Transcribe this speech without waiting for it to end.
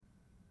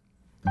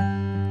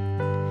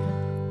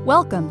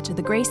Welcome to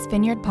the Grace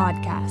Vineyard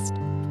Podcast,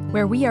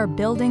 where we are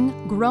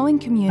building growing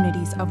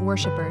communities of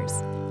worshipers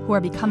who are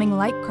becoming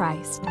like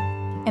Christ,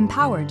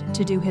 empowered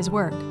to do His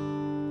work.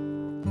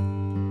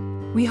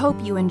 We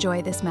hope you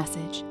enjoy this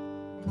message.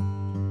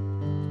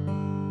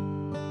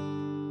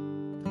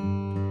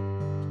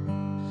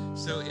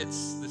 So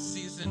it's the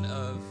season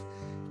of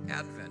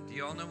Advent. Do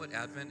you all know what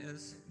Advent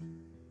is?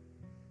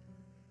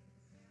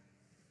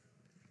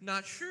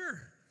 Not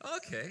sure.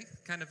 Okay,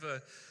 kind of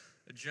a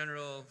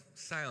general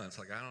silence,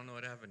 like I don't know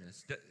what Advent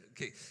is.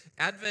 Okay,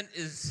 Advent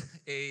is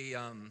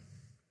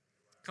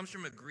comes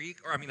from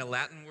a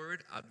Latin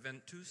word,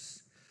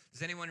 adventus.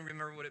 Does anyone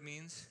remember what it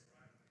means?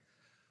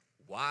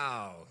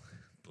 Wow,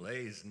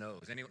 Blaze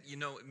knows. You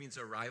know it means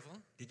arrival?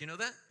 Did you know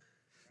that?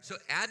 So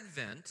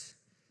Advent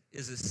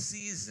is a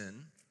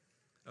season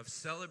of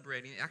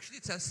celebrating. Actually,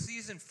 it's a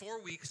season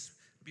 4 weeks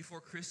before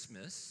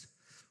Christmas,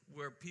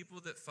 where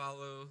people that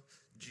follow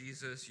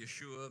Jesus,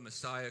 Yeshua,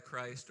 Messiah,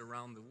 Christ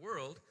around the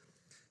world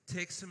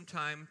take some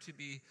time to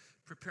be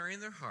preparing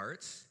their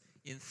hearts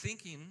in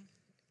thinking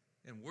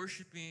and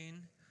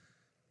worshiping,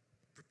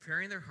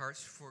 preparing their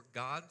hearts for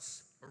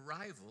God's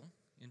arrival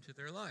into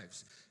their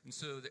lives.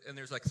 And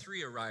there's like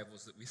 3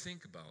 arrivals that we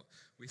think about.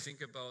 We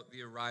think about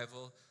the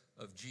arrival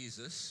of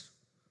Jesus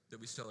that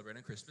we celebrate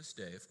on Christmas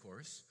Day, of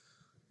course.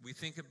 We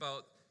think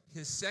about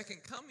His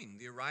second coming,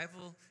 the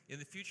arrival in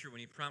the future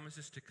when He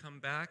promises to come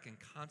back and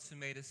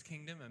consummate His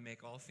kingdom and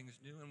make all things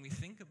new. And we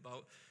think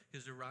about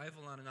His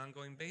arrival on an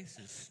ongoing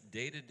basis,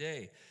 day to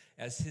day,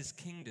 as His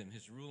kingdom,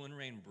 His rule and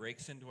reign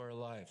breaks into our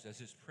lives, as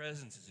His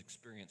presence is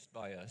experienced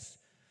by us,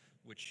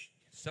 which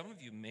some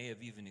of you may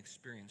have even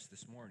experienced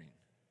this morning.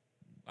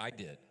 I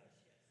did.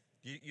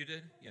 You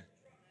did? Yeah.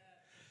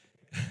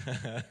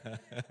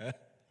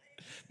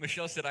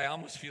 Michelle said, I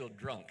almost feel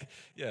drunk.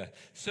 Yeah.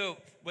 So,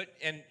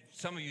 and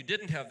some of you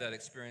didn't have that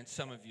experience,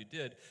 some of you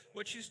did.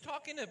 What she's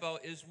talking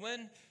about is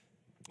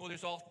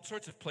there's all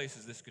sorts of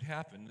places this could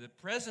happen. The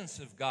presence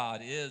of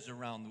God is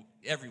around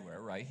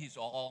everywhere, right? He's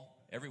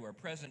everywhere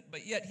present,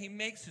 but yet He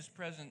makes His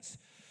presence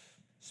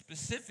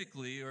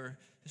specifically or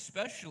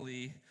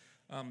especially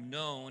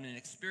known and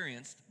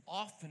experienced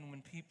often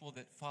when people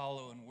that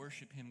follow and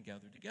worship Him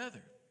gather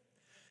together.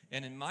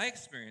 And in my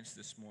experience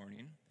this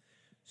morning,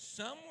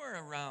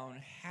 somewhere around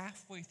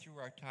halfway through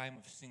our time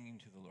of singing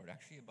to the Lord,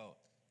 actually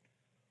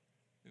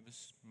it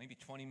was maybe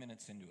 20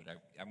 minutes into it.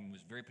 It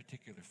was very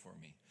particular for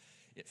me.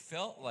 It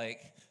felt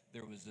like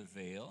there was a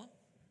veil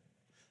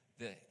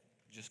that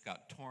just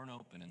got torn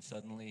open, and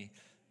suddenly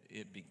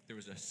there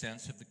was a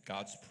sense of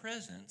God's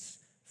presence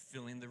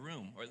filling the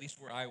room, or at least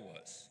where I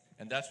was.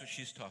 And that's what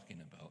she's talking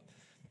about.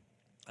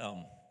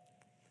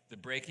 The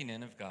breaking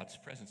in of God's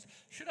presence.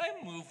 Should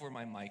I move where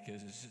my mic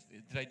is?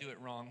 Did I do it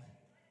wrong?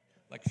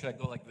 Like, should I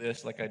go like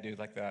this, like I do,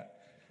 like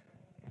that?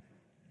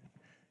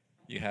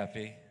 You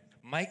happy?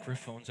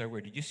 Microphones are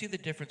weird. Did you see the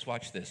difference?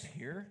 Watch this.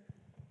 Here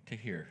to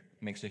here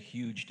makes a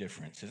huge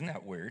difference. Isn't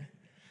that weird?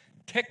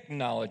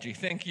 Technology.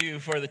 Thank you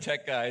for the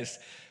tech guys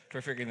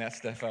for figuring that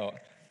stuff out.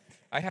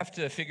 I have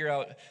to figure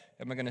out,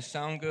 am I going to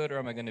sound good or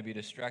am I going to be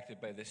distracted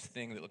by this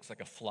thing that looks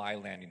like a fly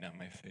landing on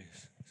my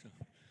face? So,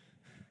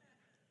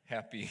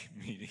 happy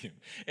medium.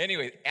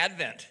 Anyway,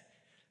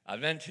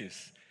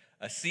 Adventus,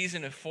 a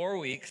season of 4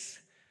 weeks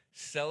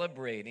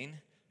celebrating,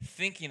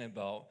 thinking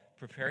about,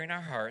 preparing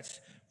our hearts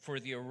for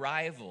the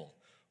arrival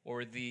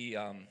or the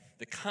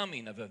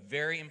coming of a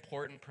very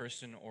important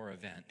person or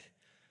event,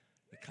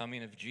 the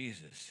coming of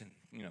Jesus. And,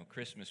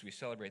 Christmas, we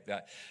celebrate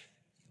that.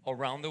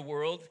 Around the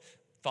world,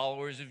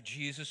 followers of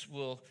Jesus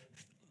will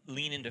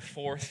lean into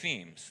 4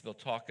 themes. They'll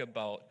talk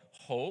about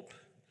hope,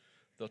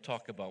 they'll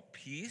talk about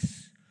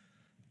peace,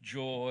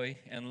 joy,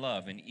 and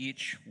love. And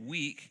each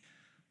week,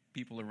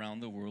 people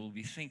around the world will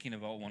be thinking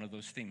about one of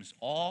those themes.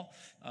 All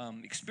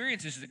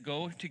experiences that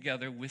go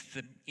together with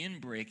the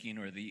inbreaking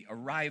or the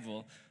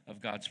arrival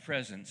of God's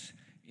presence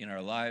in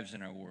our lives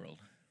and our world.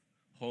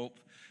 Hope,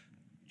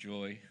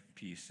 joy,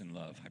 peace, and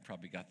love. I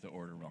probably got the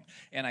order wrong.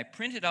 And I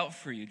printed out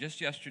for you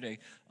just yesterday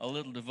a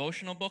little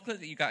devotional booklet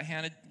that you got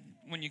handed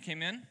when you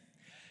came in.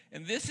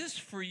 And this is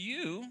for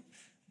you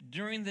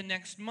during the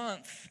next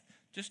month,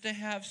 just to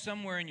have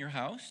somewhere in your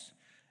house.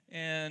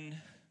 And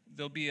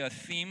there'll be a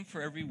theme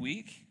for every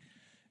week.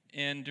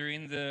 And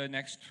during the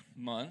next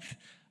month,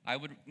 I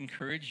would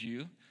encourage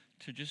you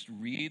to just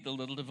read the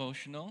little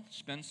devotional,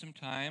 spend some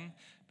time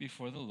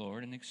before the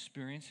Lord, and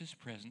experience His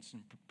presence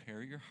and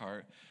prepare your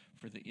heart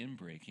for the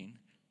inbreaking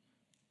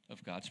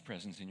of God's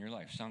presence in your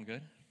life. Sound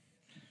good?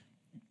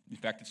 In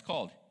fact, it's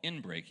called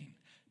Inbreaking,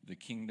 the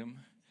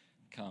Kingdom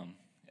Come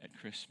at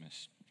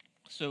Christmas.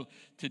 So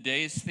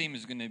today's theme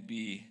is going to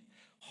be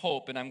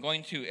hope, and I'm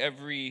going to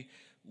every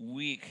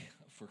week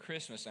for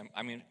Christmas.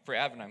 For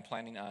Advent, I'm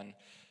planning on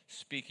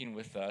speaking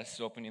with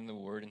us, opening the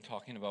Word, and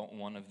talking about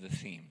one of the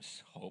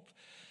themes: hope,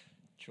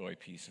 joy,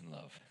 peace, and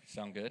love.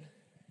 Sound good?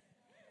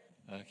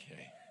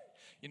 Okay.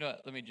 You know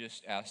what? Let me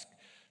just ask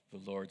the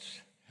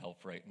Lord's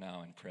help right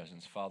now in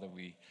presence. Father,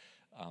 we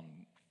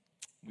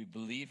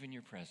believe in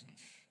your presence.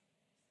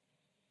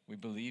 We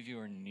believe you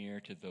are near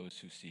to those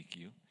who seek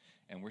you,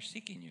 and we're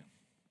seeking you.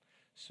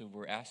 So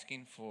we're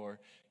asking for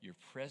your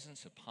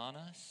presence upon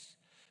us,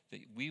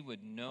 that we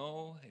would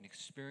know and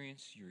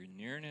experience your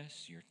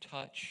nearness, your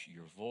touch,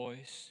 your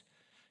voice,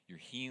 your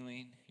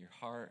healing, your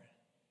heart.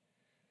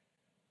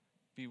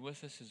 Be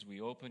with us as we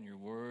open your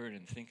word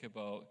and think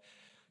about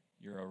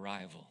your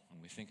arrival,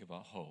 and we think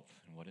about hope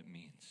and what it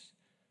means.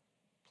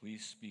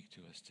 Please speak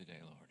to us today,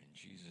 Lord. In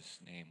Jesus'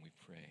 name we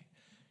pray.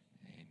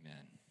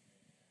 Amen.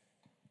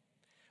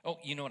 Oh,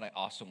 you know what?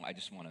 I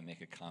just want to make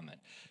a comment.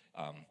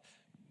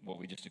 What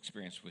we just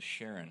experienced with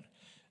Sharon.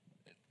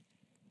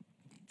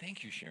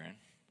 Thank you, Sharon,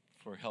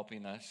 for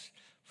helping us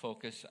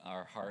focus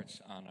our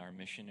hearts on our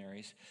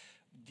missionaries.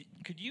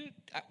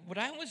 What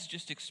I was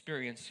just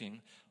experiencing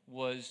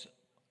was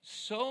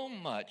so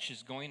much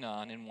is going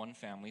on in one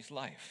family's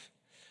life.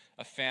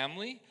 A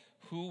family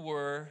who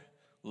were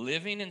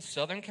living in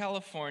Southern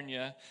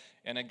California,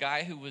 and a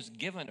guy who was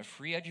given a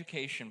free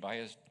education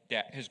by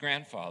his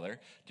grandfather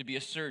to be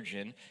a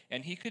surgeon,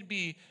 and he could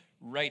be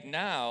right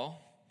now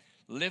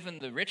living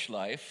the rich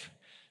life,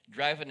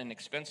 driving an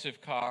expensive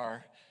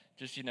car,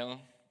 just,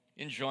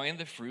 enjoying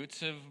the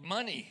fruits of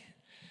money.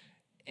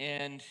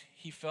 And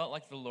he felt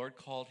like the Lord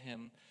called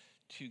him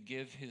to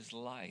give his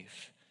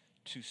life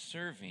to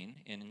serving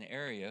in an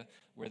area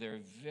where there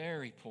are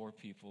very poor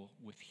people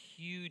with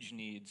huge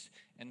needs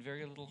and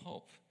very little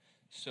hope.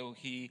 So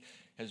he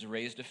has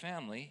raised a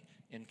family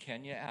in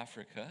Kenya,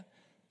 Africa,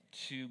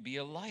 to be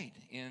a light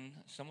in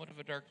somewhat of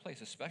a dark place,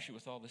 especially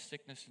with all the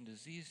sickness and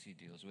disease he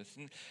deals with.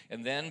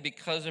 And then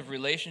because of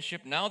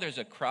relationship, now there's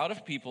a crowd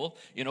of people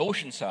in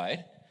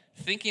Oceanside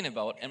thinking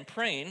about and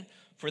praying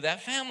for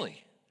that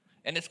family.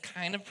 And it's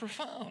kind of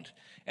profound.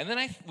 And then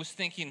I was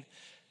thinking,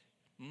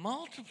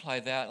 multiply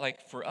that,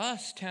 like for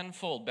us,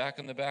 tenfold. Back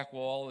on the back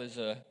wall is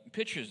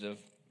pictures of,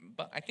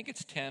 I think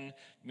it's 10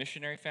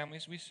 missionary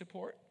families we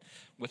support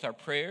with our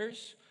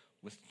prayers,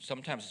 with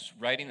sometimes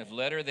writing of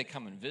letter. They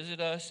come and visit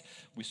us.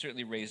 We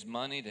certainly raise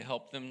money to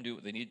help them do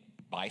what they need,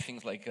 buy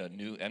things like a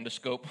new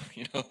endoscope,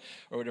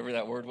 or whatever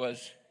that word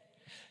was.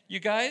 You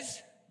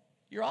guys,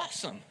 you're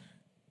awesome.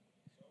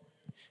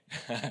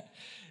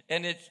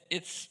 And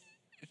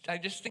I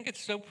just think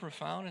it's so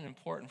profound and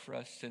important for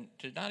us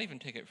to not even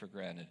take it for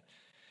granted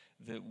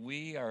that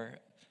we are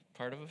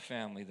part of a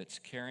family that's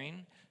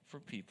caring for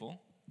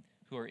people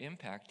who are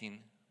impacting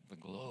the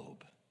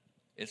globe.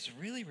 It's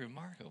really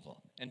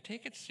remarkable. And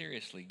take it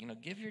seriously.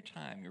 Give your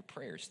time, your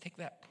prayers. Take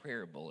that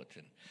prayer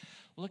bulletin.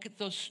 Look at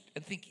those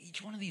and think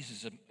each one of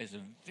these is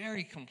a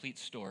very complete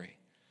story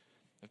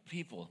of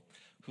people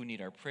who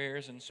need our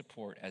prayers and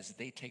support as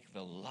they take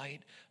the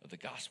light of the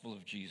gospel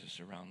of Jesus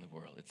around the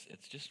world.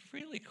 It's just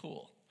really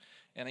cool.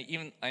 And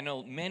I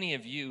know many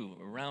of you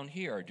around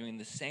here are doing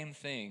the same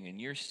thing in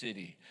your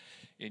city,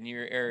 in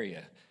your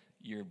area.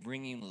 You're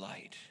bringing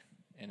light.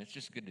 And it's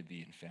just good to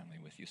be in family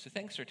with you. So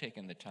thanks for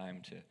taking the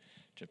time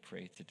to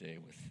pray today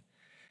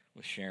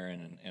with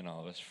Sharon and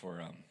all of us,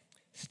 for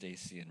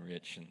Stacy and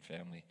Rich and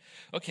family.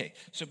 Okay,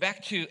 so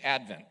back to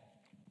Advent.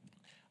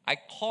 I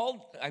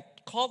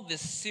called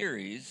this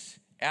series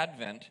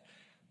Advent,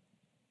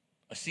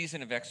 a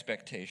season of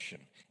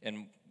expectation.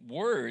 And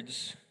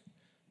words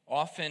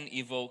often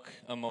evoke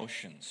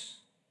emotions.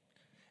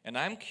 And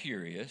I'm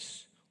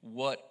curious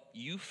what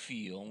you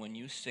feel when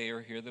you say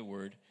or hear the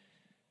word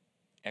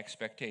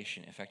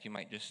expectation. In fact, you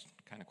might just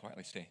kind of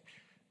quietly say,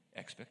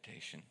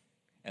 expectation.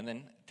 And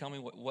then tell me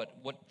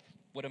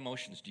what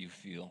emotions do you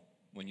feel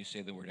when you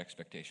say the word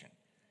expectation?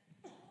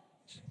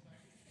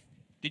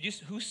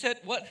 Who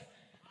said what?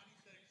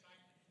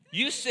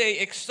 You say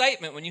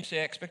excitement when you say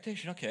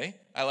expectation. Okay,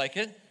 I like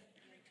it.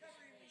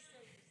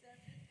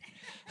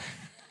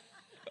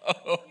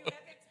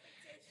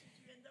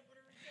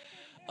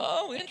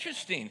 Oh,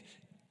 interesting.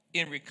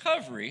 In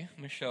recovery,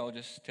 Michelle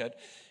just said,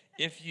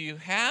 if you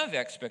have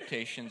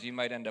expectations, you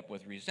might end up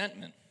with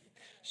resentment.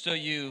 So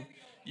you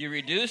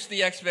reduce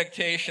the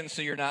expectations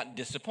so you're not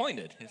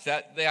disappointed. Is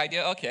that the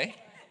idea? Okay.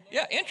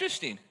 Yeah,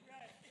 interesting.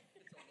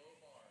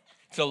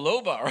 It's a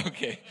low bar.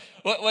 Okay.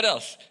 What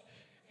else?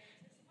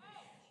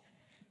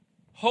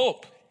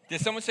 Hope.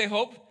 Did someone say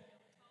hope?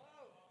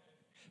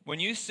 When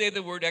you say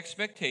the word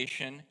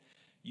expectation,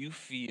 you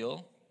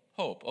feel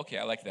hope. Okay,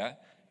 I like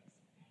that.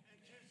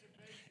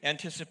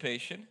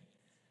 Anticipation.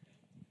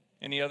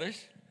 Any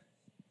others?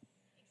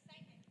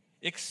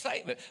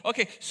 Excitement.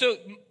 Okay, so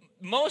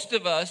most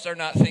of us are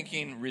not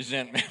thinking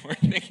resentment. We're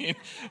thinking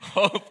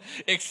hope,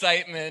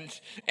 excitement,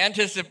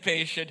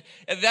 anticipation.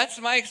 And that's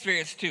my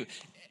experience too.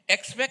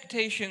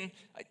 Expectation,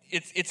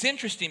 it's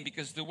interesting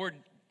because the word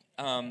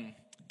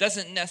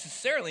doesn't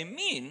necessarily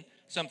mean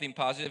something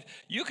positive.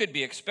 You could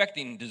be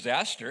expecting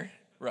disaster,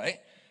 right?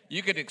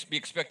 You could be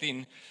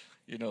expecting,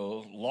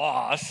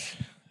 loss.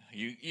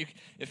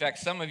 In fact,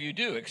 some of you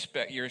do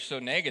expect. You're so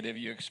negative,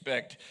 you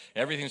expect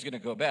everything's going to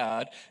go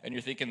bad, and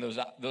you're thinking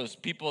those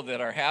people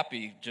that are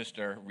happy just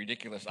are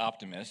ridiculous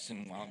optimists,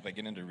 and they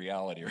get into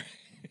reality.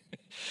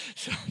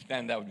 So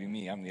then that would be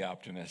me. I'm the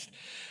optimist.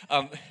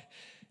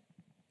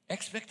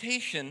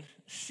 Expectation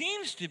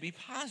seems to be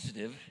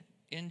positive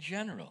in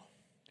general,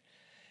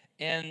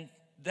 and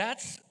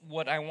that's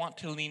what I want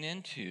to lean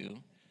into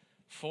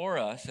for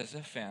us as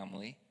a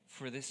family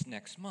for this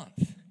next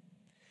month.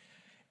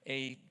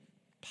 A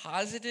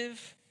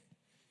positive,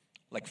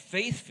 like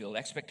faith-filled,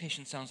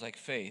 expectation sounds like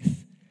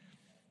faith,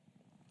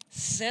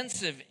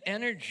 sense of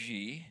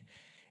energy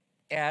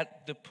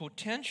at the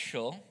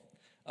potential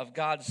of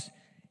God's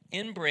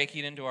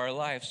inbreaking into our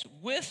lives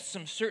with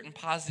some certain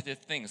positive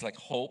things like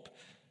hope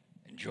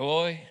and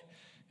joy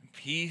and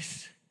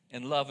peace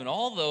and love. And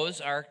all those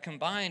are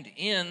combined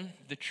in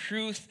the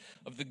truth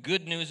of the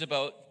good news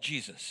about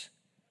Jesus,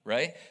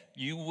 right?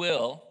 You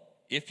will,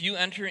 if you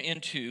enter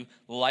into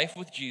life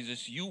with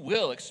Jesus, you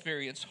will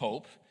experience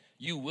hope.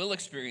 You will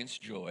experience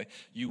joy.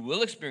 You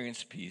will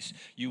experience peace.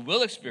 You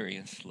will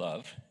experience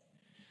love.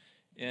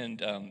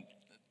 And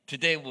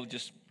today we'll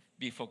just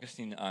be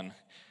focusing on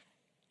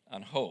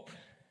hope.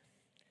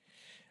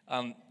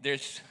 I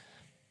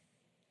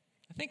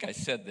think I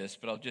said this,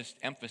 but I'll just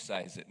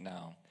emphasize it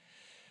now.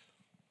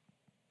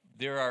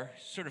 There are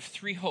sort of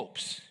three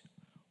hopes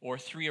or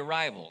three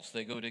arrivals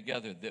that go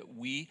together that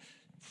we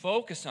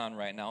focus on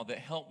right now that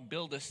help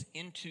build us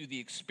into the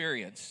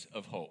experience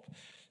of hope.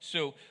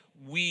 So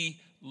we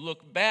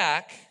look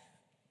back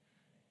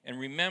and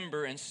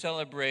remember and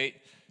celebrate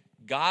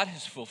God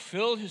has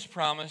fulfilled his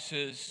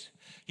promises.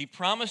 He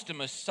promised a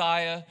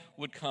Messiah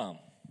would come.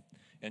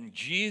 And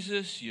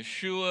Jesus,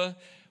 Yeshua,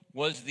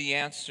 was the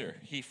answer.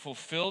 He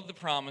fulfilled the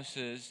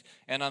promises.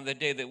 And on the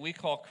day that we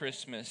call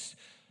Christmas,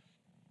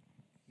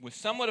 with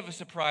somewhat of a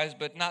surprise,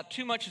 but not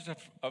too much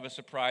of a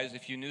surprise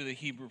if you knew the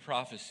Hebrew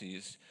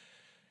prophecies,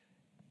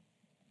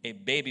 a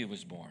baby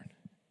was born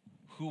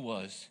who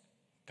was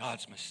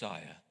God's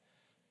Messiah.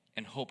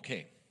 And hope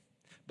came.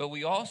 But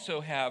we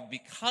also have,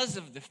 because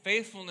of the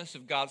faithfulness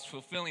of God's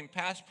fulfilling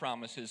past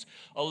promises,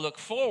 a look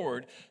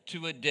forward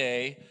to a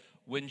day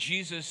when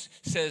Jesus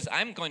says,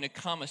 I'm going to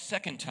come a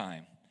second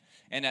time.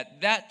 And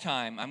at that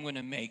time, I'm going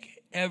to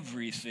make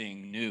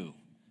everything new.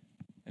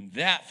 And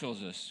that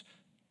fills us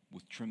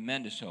with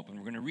tremendous hope. And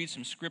we're going to read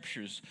some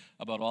scriptures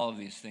about all of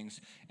these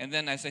things. And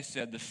then, as I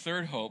said, the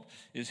third hope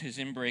is his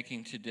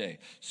inbreaking today.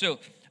 So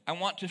I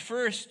want to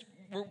first,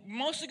 we're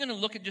mostly going to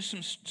look at just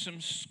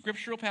some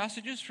scriptural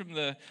passages from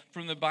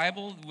the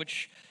Bible,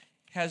 which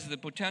has the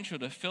potential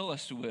to fill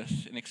us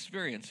with an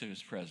experience of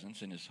his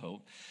presence and his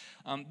hope.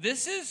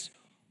 This is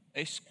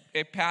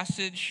a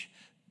passage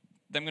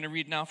that I'm going to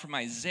read now from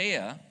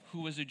Isaiah,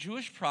 who was a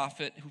Jewish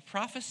prophet who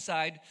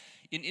prophesied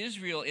in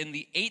Israel in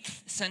the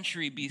 8th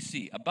century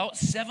BC, about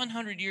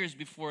 700 years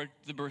before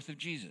the birth of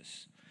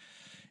Jesus.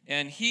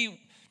 And he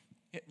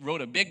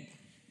wrote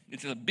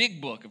it's a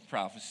big book of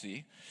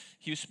prophecy.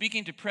 He was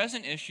speaking to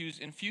present issues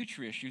and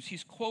future issues.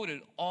 He's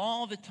quoted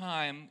all the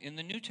time in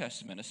the New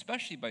Testament,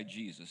 especially by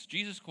Jesus.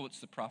 Jesus quotes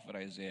the prophet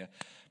Isaiah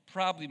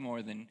probably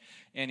more than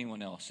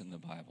anyone else in the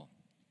Bible.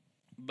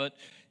 But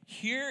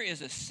here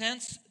is a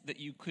sense that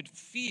you could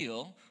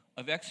feel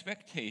of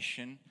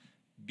expectation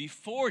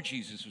before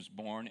Jesus was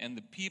born, and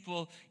the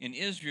people in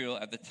Israel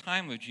at the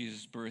time of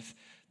Jesus' birth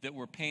that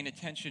were paying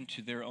attention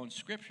to their own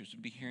scriptures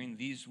would be hearing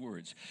these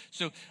words.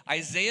 So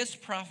Isaiah's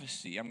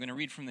prophecy, I'm going to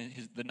read from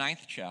the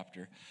 9th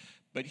chapter,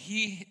 but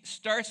he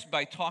starts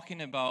by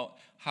talking about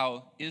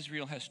how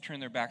Israel has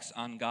turned their backs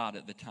on God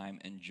at the time,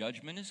 and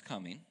judgment is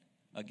coming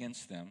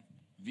against them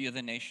via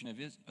the nation of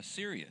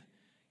Assyria.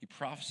 He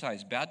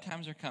prophesies, bad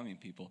times are coming,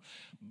 people,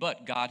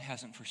 but God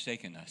hasn't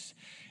forsaken us,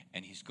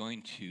 and he's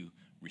going to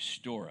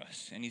restore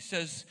us. And he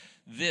says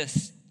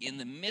this in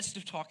the midst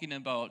of talking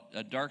about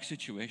a dark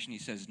situation. He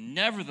says,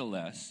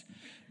 nevertheless,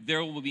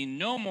 there will be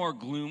no more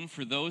gloom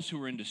for those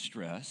who are in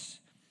distress.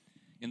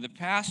 In the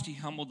past, he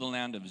humbled the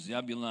land of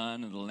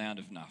Zebulun and the land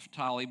of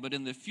Naphtali, but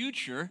in the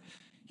future,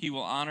 he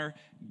will honor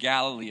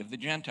Galilee of the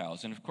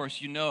Gentiles. And of course,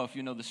 if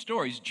you know the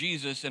stories,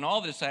 Jesus and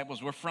all the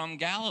disciples were from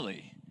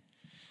Galilee,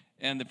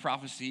 and the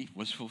prophecy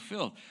was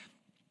fulfilled.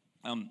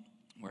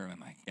 Where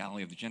am I?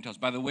 Galilee of the Gentiles.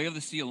 By the way of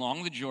the sea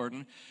along the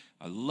Jordan.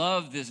 I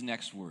love these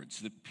next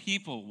words. The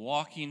people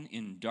walking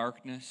in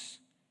darkness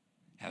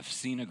have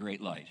seen a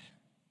great light.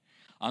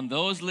 On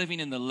those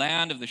living in the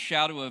land of the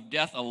shadow of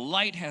death, a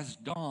light has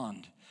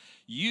dawned.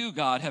 You,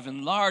 God, have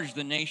enlarged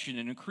the nation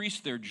and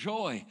increased their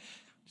joy.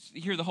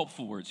 Hear the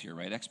hopeful words here,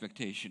 right?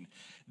 Expectation.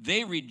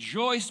 They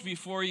rejoice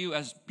before you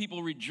as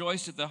people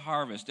rejoice at the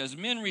harvest, as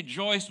men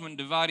rejoice when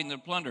dividing their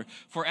plunder.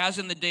 For as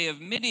in the day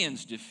of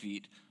Midian's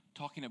defeat,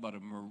 talking about a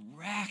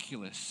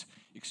miraculous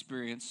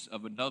experience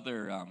of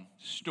another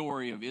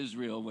story of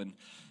Israel when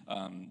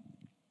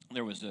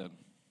there was a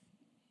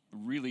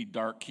really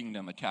dark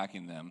kingdom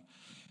attacking them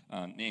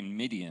named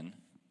Midian,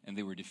 and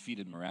they were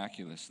defeated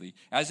miraculously.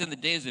 As in the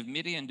days of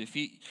Midian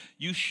defeat,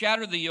 you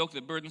shattered the yoke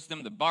that burdens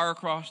them, the bar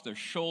across their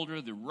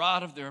shoulder, the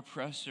rod of their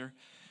oppressor.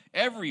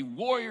 Every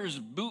warrior's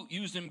boot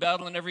used in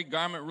battle and every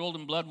garment rolled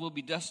in blood will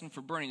be destined for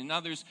burning. And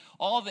others,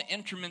 all the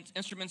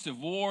instruments of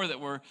war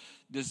that were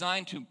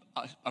designed to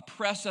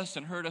oppress us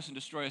and hurt us and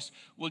destroy us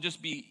will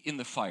just be in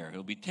the fire.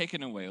 It'll be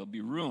taken away. It'll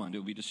be ruined.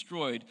 It'll be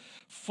destroyed.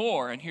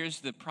 And here's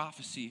the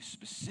prophecy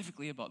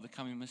specifically about the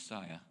coming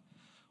Messiah,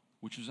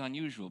 which was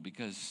unusual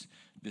because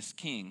this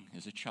king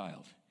is a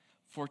child.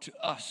 For to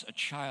us a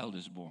child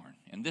is born.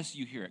 And this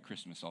you hear at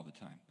Christmas all the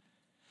time.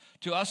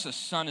 To us a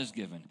son is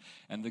given,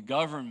 and the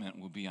government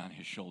will be on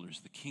his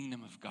shoulders. The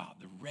kingdom of God,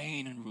 the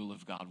reign and rule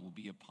of God will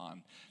be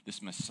upon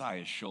this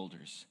Messiah's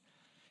shoulders.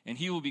 And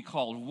he will be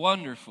called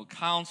Wonderful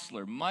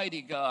Counselor,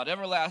 Mighty God,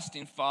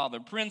 Everlasting Father,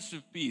 Prince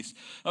of Peace.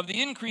 Of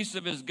the increase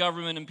of his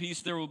government and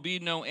peace there will be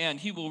no end.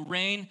 He will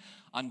reign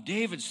on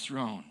David's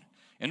throne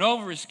and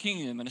over his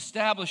kingdom, and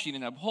establishing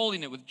and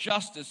upholding it with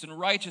justice and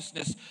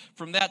righteousness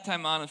from that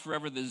time on and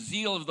forever. The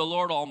zeal of the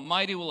Lord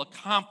Almighty will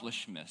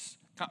accomplish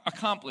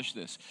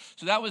this.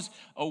 So that was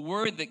a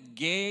word that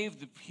gave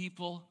the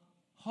people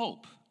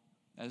hope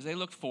as they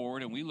looked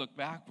forward and we look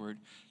backward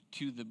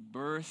to the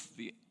birth,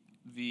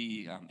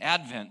 the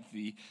advent,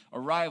 the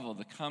arrival,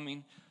 the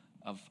coming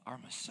of our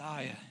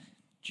Messiah,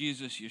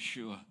 Jesus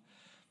Yeshua.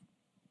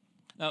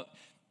 Now,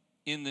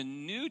 in the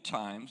New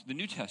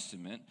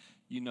Testament,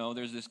 you know,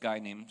 there's this guy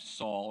named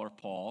Saul or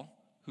Paul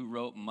who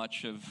wrote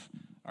much of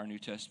our New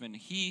Testament.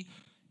 He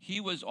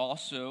was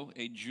also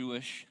a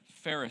Jewish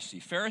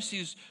Pharisee.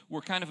 Pharisees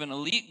were kind of an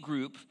elite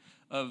group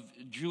of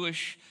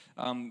Jewish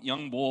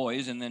young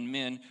boys and then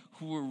men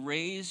who were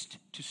raised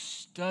to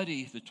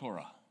study the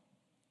Torah,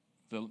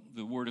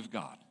 the Word of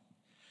God.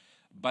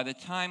 By the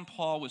time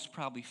Paul was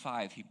probably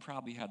 5, he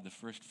probably had the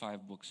first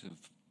 5 books of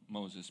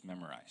Moses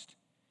memorized.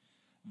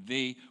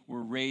 They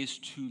were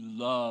raised to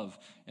love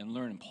and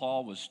learn. And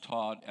Paul was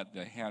taught at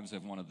the hands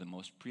of one of the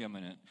most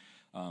preeminent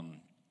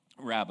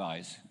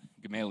rabbis,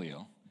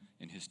 Gamaliel,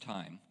 in his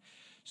time.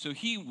 So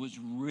he was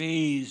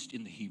raised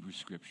in the Hebrew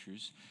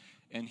Scriptures,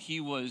 and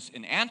he was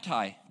an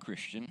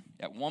anti-Christian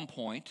at one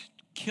point,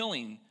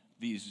 killing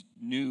this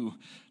new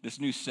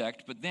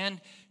sect. But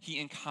then he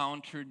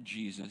encountered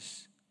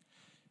Jesus,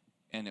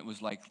 and it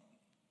was like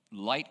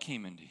light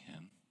came into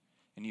him.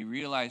 And he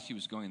realized he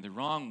was going the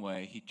wrong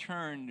way. He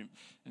turned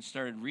and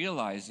started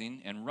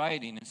realizing and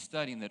writing and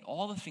studying that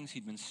all the things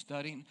he'd been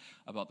studying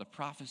about the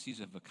prophecies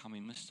of a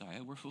coming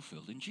Messiah were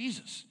fulfilled in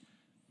Jesus.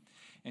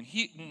 And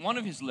one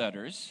of his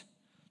letters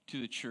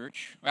to the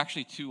church,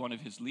 actually to one of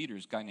his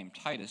leaders, a guy named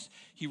Titus,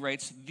 he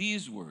writes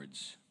these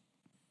words.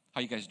 How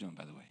you guys doing,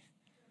 by the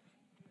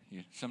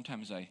way?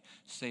 Sometimes I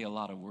say a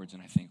lot of words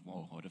and I think,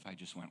 whoa, what if I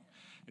just went,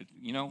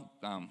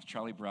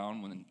 Charlie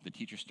Brown, when the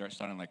teacher starts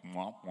sounding like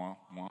wah, wah,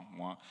 wah,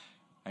 wah,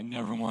 I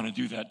never want to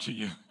do that to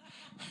you.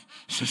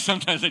 So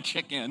sometimes I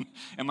check in.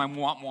 Am I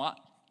wah?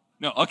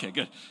 No, okay,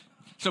 good.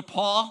 So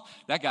Paul,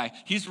 that guy,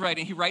 he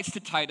writes to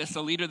Titus,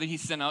 a leader that he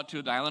sent out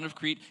to the island of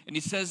Crete, and he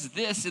says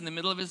this in the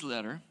middle of his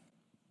letter: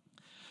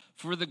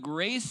 for the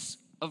grace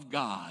of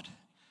God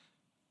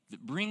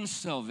that brings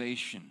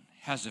salvation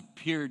has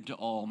appeared to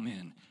all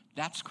men.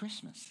 That's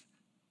Christmas.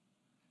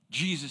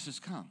 Jesus has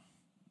come.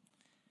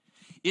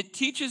 It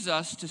teaches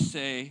us to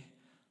say,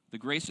 the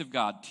grace of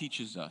God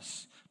teaches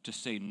us to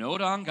say no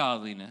to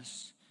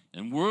ungodliness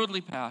and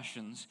worldly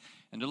passions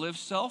and to live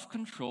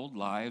self-controlled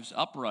lives,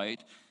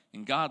 upright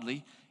and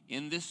godly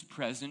in this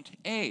present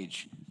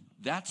age.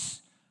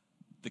 That's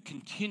the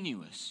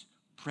continuous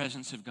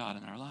presence of God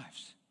in our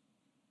lives.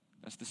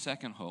 That's the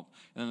second hope.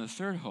 And then the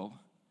third hope,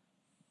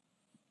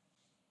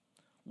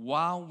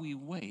 while we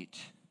wait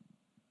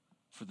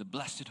for the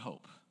blessed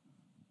hope,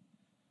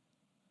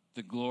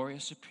 the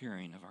glorious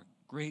appearing of our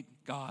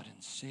great God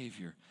and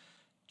Savior,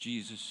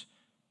 Jesus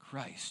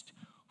Christ,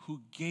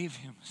 who gave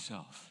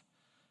himself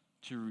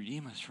to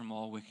redeem us from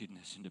all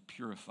wickedness and to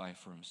purify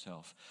for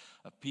himself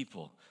a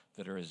people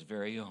that are his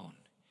very own,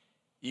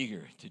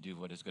 eager to do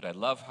what is good. I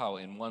love how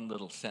in one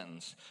little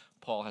sentence,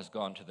 Paul has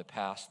gone to the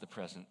past, the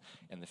present,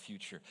 and the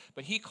future.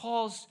 But he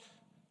calls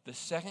the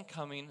second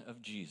coming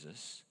of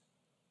Jesus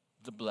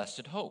the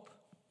blessed hope.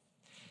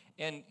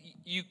 And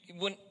it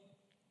wouldn't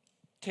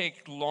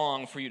take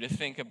long for you to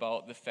think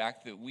about the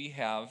fact that we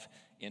have,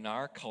 in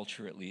our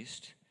culture at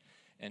least,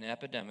 an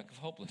epidemic of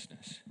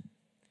hopelessness,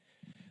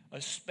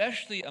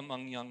 especially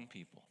among young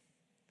people.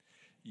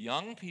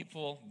 Young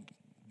people,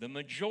 the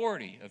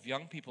majority of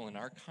young people in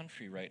our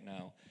country right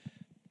now,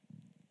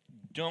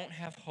 don't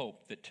have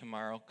hope that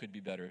tomorrow could be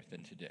better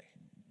than today.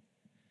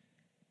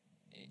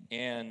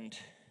 And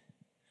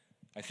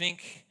I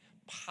think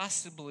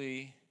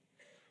possibly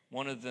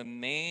one of the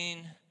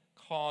main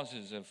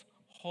causes of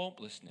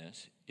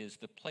hopelessness is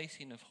the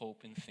placing of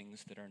hope in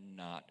things that are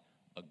not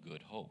a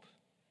good hope.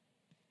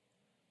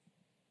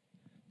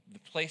 The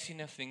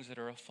placing of things that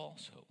are a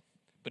false hope.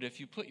 But if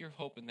you put your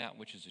hope in that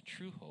which is a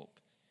true hope,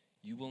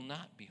 you will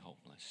not be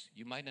hopeless.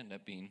 You might end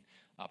up being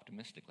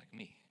optimistic like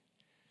me.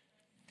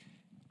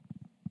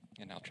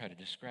 And I'll try to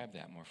describe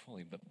that more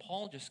fully. But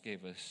Paul just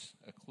gave us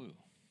a clue.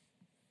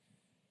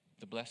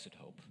 The blessed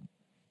hope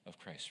of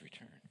Christ's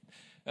return.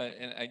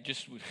 And I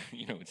just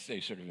would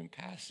say sort of in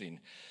passing,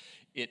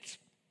 it's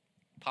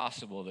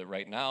possible that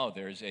right now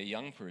there's a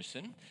young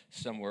person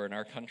somewhere in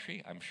our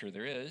country, I'm sure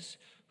there is,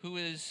 who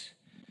is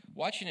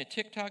watching a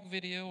TikTok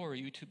video or a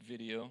YouTube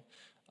video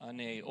on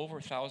a over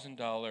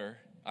 $1,000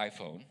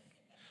 iPhone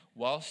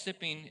while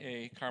sipping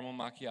a caramel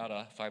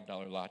macchiato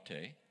 $5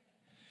 latte,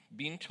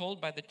 being told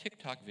by the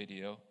TikTok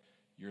video,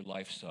 your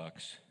life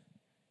sucks,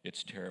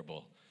 it's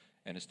terrible,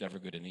 and it's never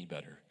good any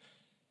better.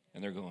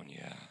 And they're going,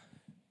 yeah.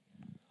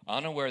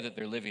 Unaware that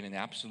they're living in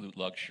absolute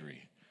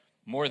luxury,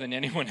 more than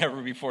anyone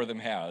ever before them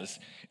has,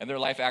 and their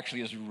life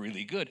actually is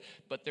really good,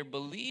 but they're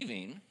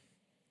believing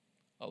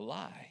a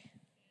lie,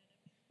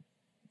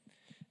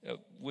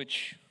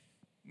 which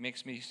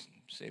makes me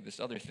say this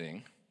other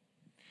thing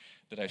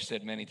that I've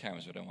said many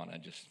times, but I want to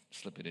just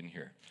slip it in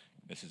here.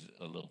 This is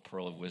a little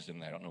pearl of wisdom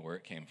that I don't know where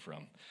it came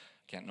from.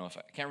 I can't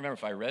remember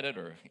if I read it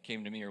or it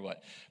came to me or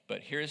what,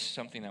 but here's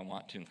something I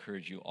want to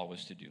encourage you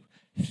always to do.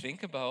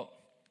 Think about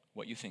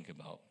what you think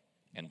about,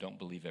 and don't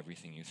believe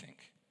everything you think.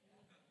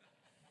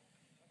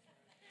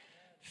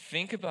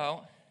 Think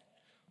about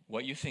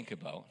what you think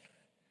about,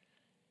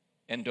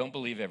 and don't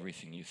believe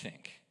everything you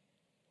think.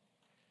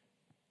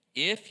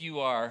 If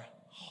you are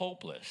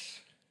hopeless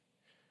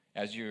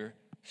as you're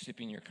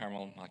sipping your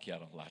caramel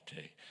macchiato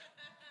latte,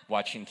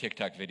 watching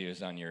TikTok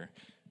videos on your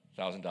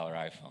 $1,000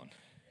 iPhone,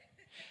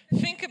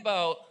 think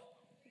about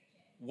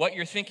what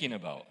you're thinking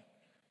about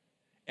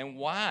and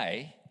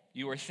why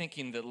you are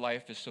thinking that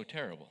life is so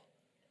terrible.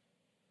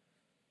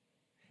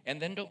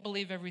 And then don't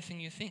believe everything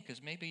you think,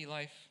 because maybe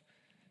life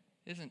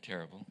isn't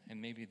terrible, and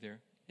maybe there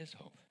is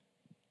hope.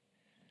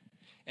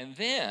 And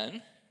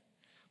then,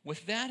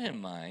 with that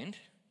in mind,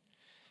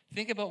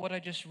 think about what I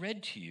just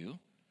read to you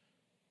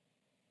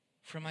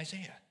from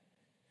Isaiah.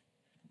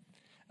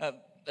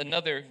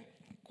 Another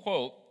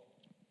quote,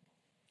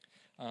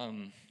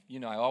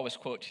 I always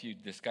quote to you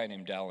this guy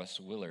named Dallas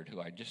Willard,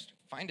 who I just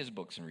find his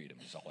books and read them,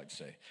 is all I'd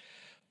say.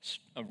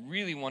 A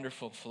really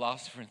wonderful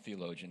philosopher and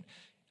theologian.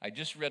 I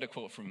just read a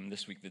quote from him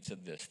this week that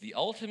said this: "The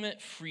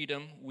ultimate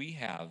freedom we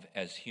have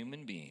as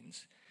human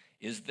beings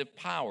is the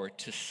power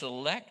to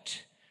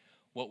select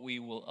what we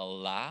will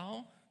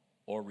allow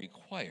or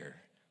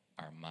require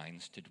our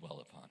minds to dwell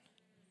upon."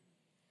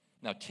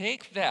 Now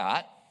take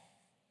that,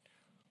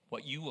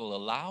 what you will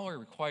allow or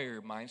require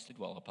your minds to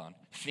dwell upon,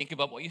 think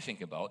about what you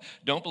think about,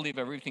 don't believe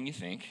everything you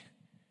think,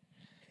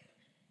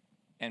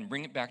 and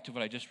bring it back to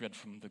what I just read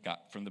from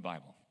the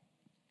Bible,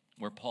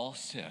 where Paul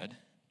said,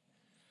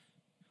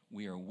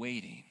 we are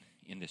waiting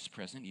in this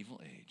present evil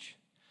age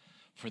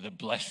for the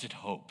blessed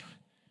hope,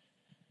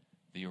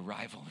 the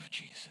arrival of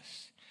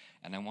Jesus.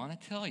 And I want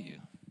to tell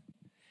you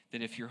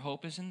that if your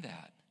hope is in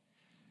that,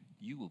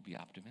 you will be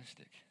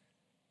optimistic.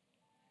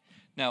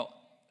 Now,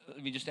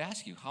 let me just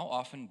ask you, how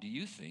often do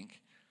you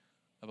think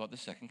about the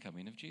second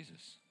coming of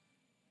Jesus?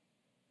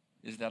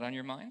 Is that on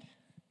your mind?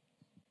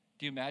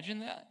 Do you imagine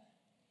that?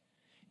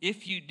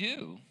 If you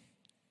do,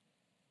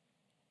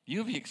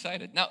 you'll be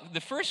excited. Now,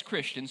 the first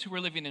Christians who were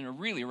living in a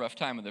really rough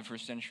time in the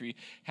first century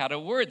had a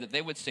word that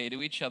they would say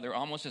to each other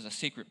almost as a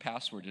secret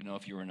password to know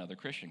if you were another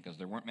Christian, because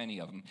there weren't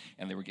many of them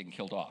and they were getting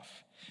killed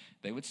off.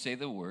 They would say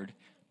the word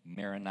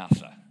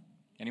Maranatha.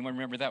 Anyone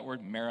remember that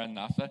word,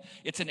 Maranatha?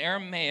 It's an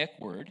Aramaic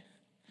word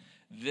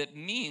that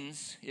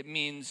means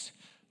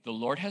the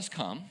Lord has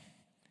come,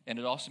 and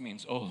it also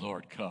means, oh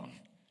Lord, come.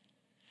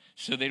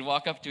 So they'd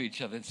walk up to each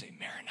other and say,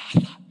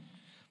 Maranatha.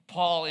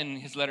 Paul, in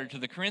his letter to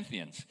the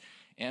Corinthians,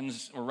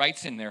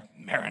 writes in there,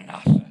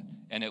 Maranatha.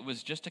 And it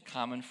was just a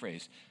common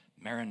phrase,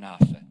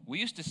 Maranatha. We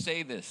used to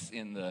say this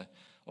in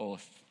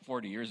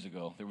 40 years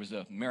ago. There was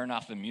a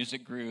Maranatha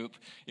music group.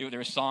 There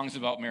were songs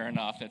about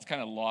Maranatha. It's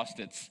kind of lost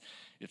its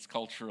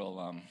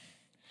cultural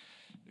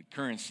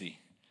currency.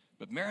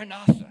 But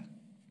Maranatha,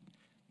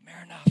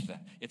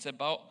 it's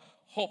about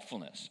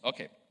hopefulness.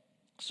 Okay,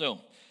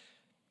 so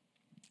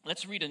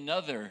let's read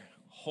another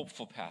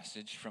hopeful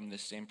passage from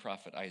this same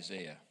prophet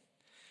Isaiah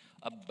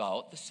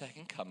about the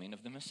second coming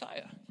of the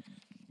Messiah.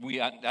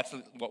 That's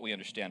what we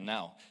understand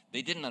now.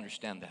 They didn't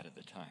understand that at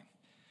the time.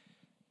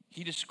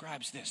 He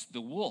describes this: the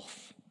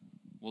wolf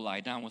will lie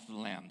down with the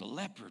lamb, the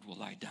leopard will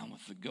lie down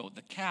with the goat,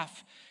 the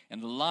calf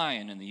and the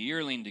lion and the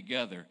yearling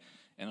together,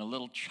 and a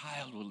little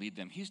child will lead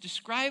them. He's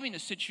describing a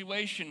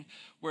situation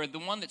where the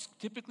one that's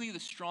typically the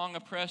strong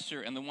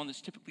oppressor and the one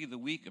that's typically the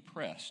weak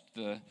oppressed,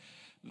 the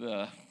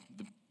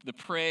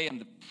prey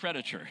and the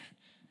predator,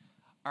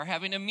 are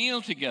having a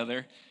meal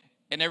together,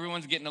 and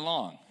everyone's getting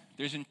along.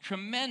 There's a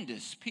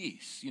tremendous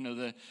peace.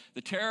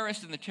 The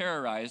terrorists and the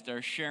terrorized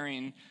are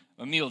sharing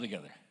a meal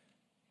together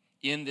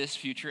in this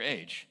future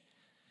age.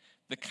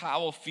 The cow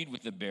will feed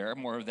with the bear,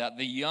 more of that.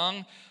 The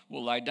young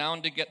will lie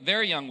down together.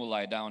 Their young will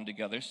lie down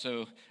together.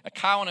 So a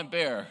cow and a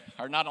bear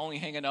are not only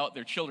hanging out,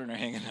 their children are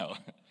hanging out.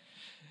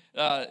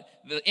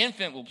 The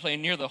infant will play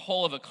near the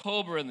hole of a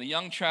cobra, and the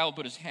young child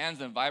will put his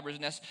hands in a viper's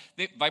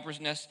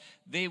nest.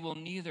 They will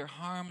neither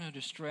harm nor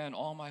destroy on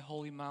all my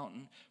holy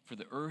mountain, for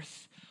the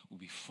earth will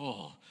be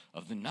full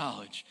of the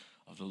knowledge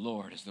of the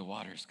Lord as the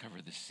waters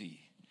cover the sea.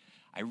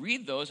 I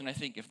read those and I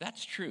think, if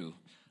that's true,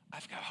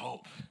 I've got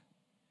hope.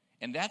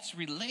 And that's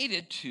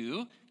related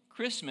to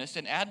Christmas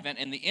and Advent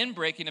and the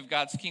inbreaking of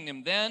God's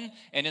kingdom then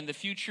and in the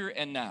future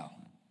and now.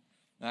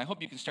 And I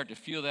hope you can start to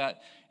feel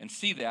that and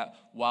see that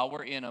while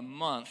we're in a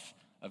month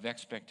of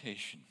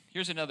expectation.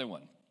 Here's another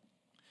one.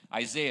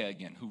 Isaiah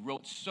again, who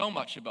wrote so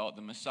much about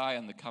the Messiah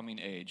and the coming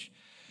age.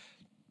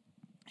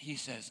 He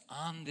says,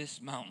 on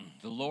this mountain,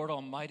 the Lord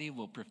Almighty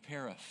will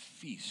prepare a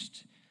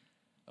feast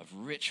of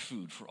rich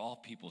food for all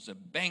peoples, a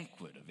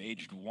banquet of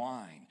aged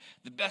wine,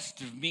 the best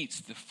of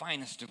meats, the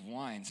finest of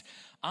wines.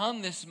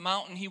 On this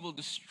mountain he will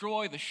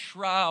destroy the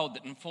shroud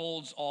that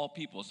enfolds all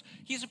peoples.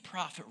 He's a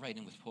prophet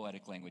writing with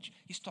poetic language.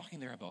 He's talking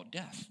there about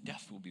death.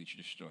 Death will be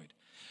destroyed.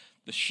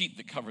 The sheet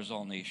that covers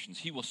all nations,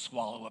 he will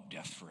swallow up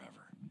death forever.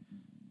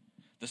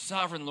 The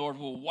sovereign Lord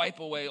will wipe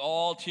away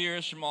all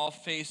tears from all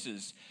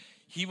faces.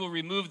 He will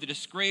remove the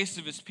disgrace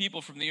of his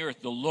people from the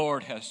earth. The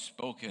Lord has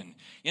spoken.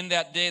 In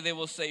that day they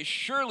will say,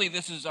 surely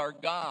this is our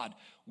God.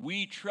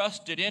 We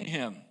trusted in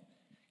him,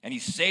 and he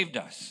saved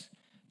us.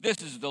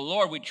 This is the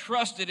Lord. We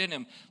trusted in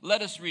him.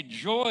 Let us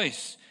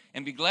rejoice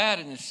and be glad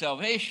in his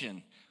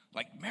salvation.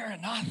 Like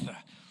Maranatha,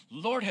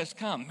 Lord has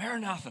come.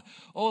 Maranatha,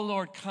 oh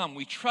Lord, come.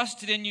 We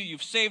trusted in you.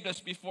 You've saved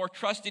us before.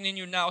 Trusting in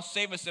you now.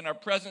 Save us in our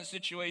present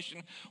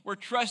situation. We're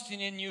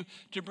trusting in you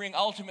to bring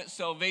ultimate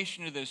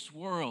salvation to this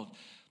world.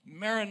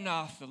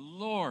 Maranatha,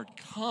 Lord,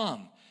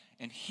 come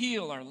and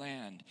heal our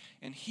land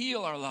and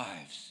heal our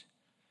lives.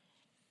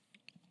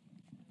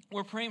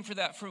 We're praying for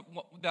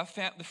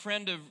the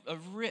friend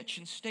of Rich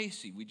and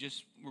Stacy. We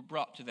just were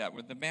brought to that,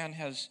 where the man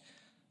has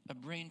a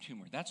brain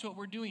tumor. That's what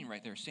we're doing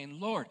right there, saying,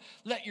 Lord,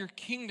 let your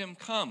kingdom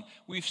come.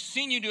 We've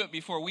seen you do it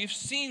before. We've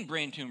seen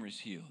brain tumors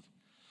healed.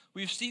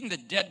 We've seen the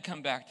dead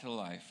come back to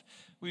life.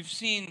 We've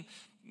seen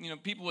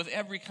people with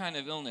every kind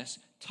of illness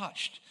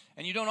touched.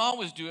 And you don't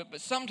always do it,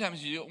 but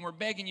sometimes you do it, and we're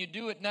begging you,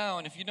 do it now.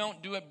 And if you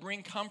don't do it,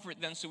 bring comfort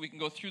then so we can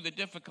go through the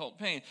difficult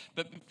pain.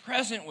 But be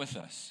present with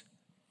us.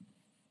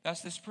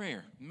 That's this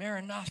prayer,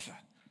 Maranatha.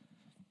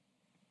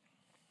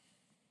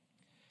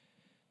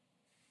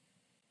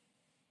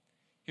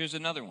 Here's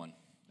another one,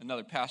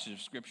 another passage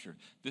of Scripture.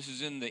 This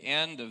is in the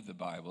end of the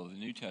Bible, the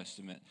New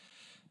Testament.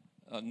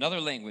 Another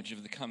language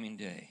of the coming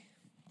day.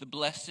 The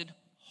blessed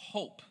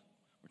hope.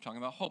 We're talking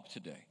about hope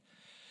today.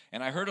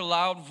 And I heard a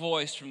loud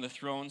voice from the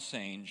throne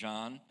saying,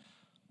 John,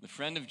 the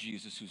friend of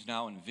Jesus, who's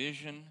now in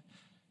vision,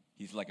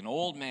 he's like an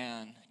old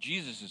man.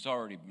 Jesus has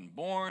already been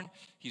born.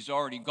 He's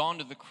already gone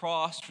to the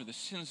cross for the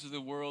sins of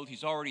the world.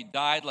 He's already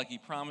died like he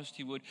promised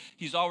he would.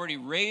 He's already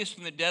raised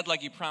from the dead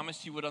like he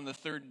promised he would on the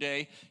third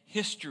day.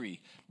 History,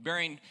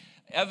 bearing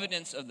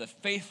evidence of the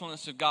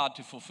faithfulness of God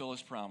to fulfill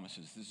his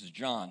promises. This is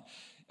John.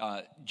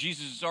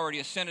 Jesus has already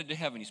ascended to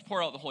heaven. He's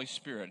poured out the Holy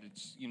Spirit.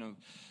 It's,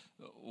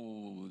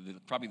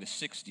 probably the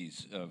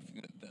 60s of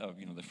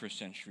the first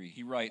century.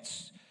 He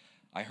writes,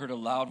 I heard a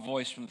loud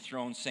voice from the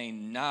throne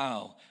saying,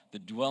 now the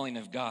dwelling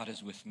of God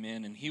is with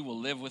men, and he will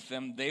live with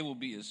them. They will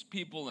be his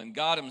people, and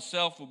God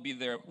himself will be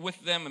there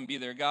with them and be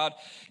their God.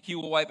 He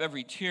will wipe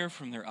every tear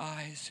from their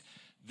eyes.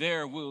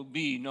 There will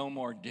be no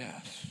more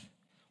death,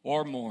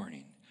 or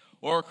mourning,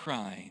 or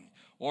crying,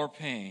 or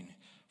pain,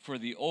 for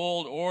the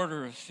old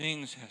order of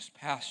things has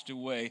passed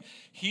away.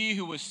 He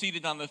who was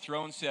seated on the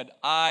throne said,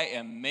 I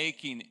am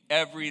making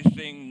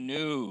everything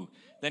new.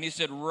 Then he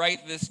said,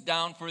 write this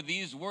down, for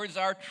these words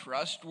are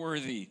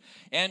trustworthy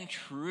and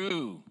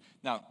true.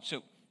 Now,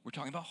 so we're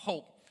talking about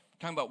hope. We're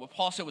talking about what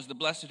Paul said was the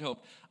blessed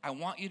hope. I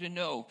want you to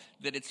know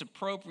that it's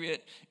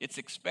appropriate, it's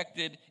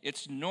expected,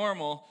 it's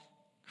normal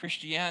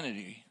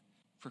Christianity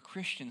for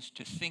Christians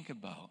to think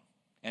about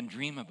and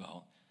dream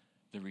about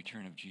the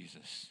return of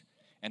Jesus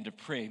and to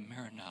pray,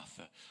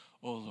 Maranatha,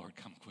 oh Lord,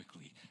 come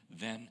quickly,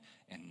 then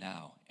and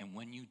now. And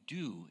when you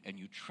do, and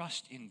you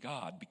trust in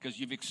God, because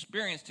you've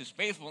experienced his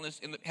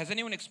faithfulness, has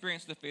anyone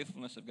experienced the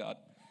faithfulness of God?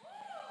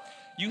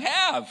 You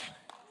have.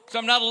 So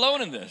I'm not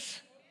alone in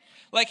this.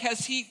 Like,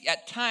 has he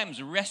at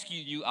times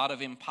rescued you out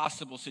of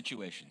impossible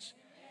situations?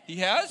 He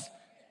has?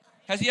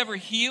 Has he ever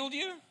healed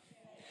you?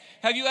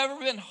 Have you ever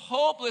been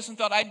hopeless and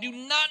thought, I do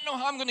not know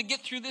how I'm going to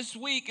get through this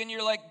week, and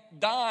you're like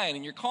dying,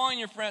 and you're calling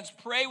your friends,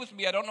 pray with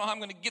me, I don't know how I'm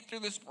going to get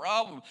through this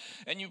problem.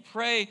 And you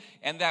pray,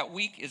 and that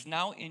week is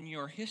now in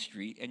your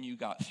history, and you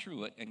got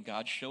through it, and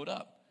God showed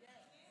up.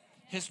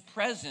 His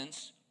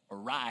presence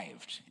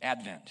arrived,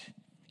 Advent.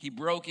 He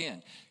broke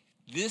in.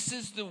 This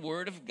is the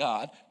word of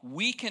God.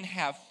 We can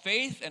have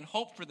faith and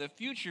hope for the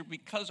future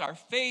because our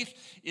faith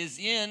is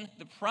in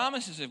the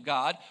promises of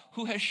God,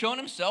 who has shown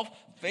himself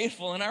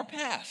faithful in our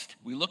past.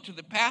 We look to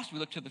the past, we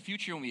look to the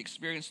future, and we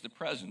experience the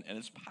present, and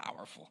it's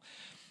powerful.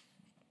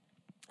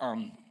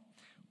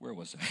 Where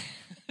was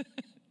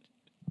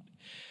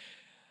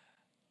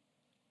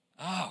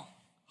I?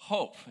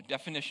 Hope. A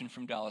definition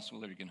from Dallas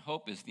Willard again.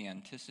 Hope is the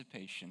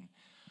anticipation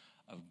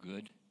of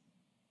good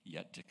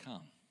yet to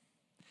come.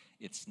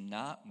 It's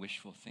not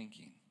wishful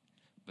thinking,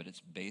 but it's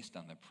based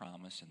on the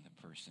promise and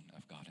the person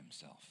of God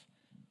himself.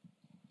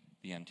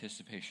 The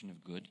anticipation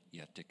of good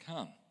yet to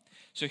come.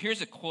 So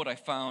here's a quote I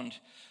found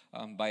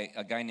by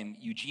a guy named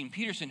Eugene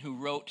Peterson who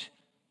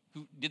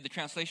did the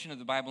translation of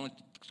the Bible.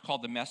 It's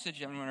called The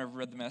Message. Anyone ever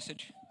read The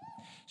Message?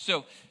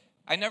 So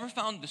I never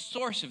found the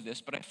source of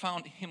this, but I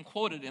found him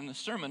quoted in the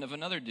sermon of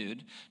another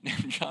dude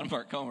named John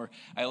Mark Comer.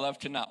 I love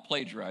to not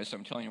plagiarize, so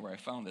I'm telling you where I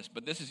found this.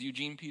 But this is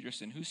Eugene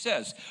Peterson, who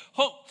says,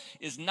 hope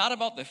is not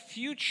about the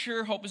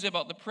future. Hope is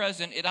about the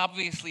present. It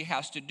obviously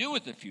has to do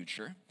with the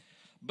future,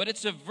 but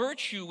it's a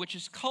virtue which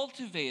is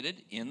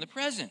cultivated in the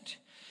present.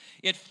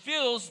 It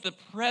fills the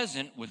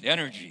present with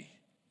energy.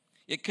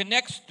 It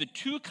connects the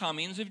two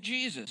comings of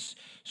Jesus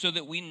so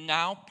that we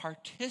now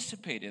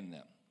participate in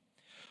them.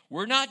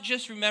 We're not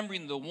just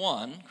remembering the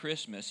one,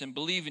 Christmas, and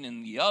believing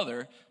in the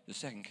other, the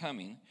second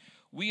coming.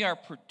 We are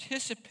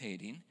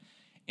participating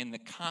in the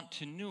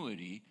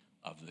continuity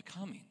of the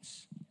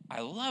comings.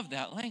 I love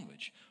that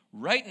language.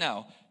 Right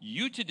now,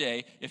 you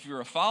today, if you're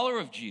a follower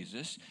of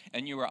Jesus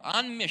and you are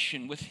on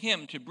mission with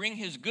him to bring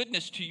his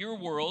goodness to your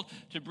world,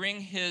 to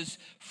bring his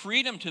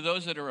freedom to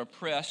those that are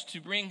oppressed, to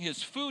bring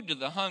his food to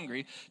the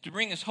hungry, to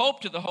bring his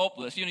hope to the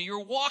hopeless,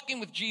 you're walking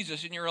with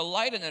Jesus and you're a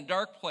light in a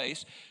dark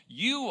place,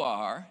 you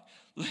are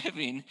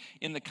living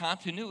in the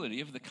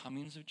continuity of the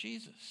comings of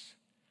Jesus.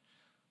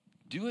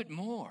 Do it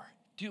more.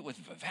 Do it with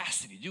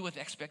vivacity. Do it with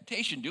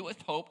expectation. Do it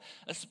with hope,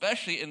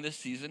 especially in this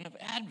season of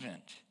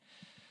Advent.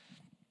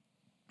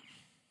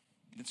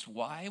 It's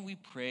why we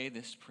pray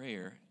this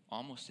prayer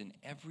almost in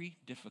every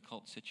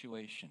difficult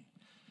situation.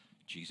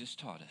 Jesus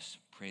taught us,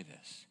 pray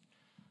this: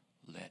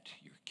 let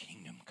your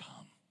kingdom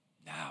come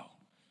now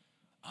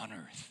on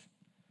earth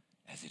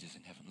as it is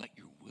in heaven. Let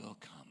your will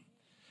come.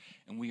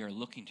 And we are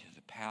looking to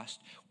the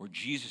past where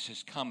Jesus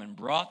has come and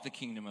brought the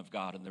kingdom of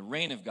God and the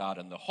reign of God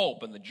and the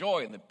hope and the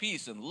joy and the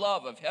peace and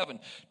love of heaven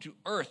to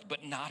earth,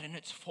 but not in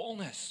its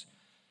fullness.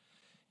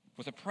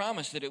 With a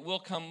promise that it will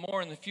come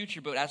more in the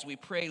future, but as we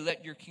pray,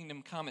 let your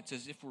kingdom come, it's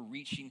as if we're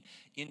reaching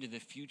into the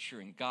future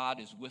and God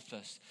is with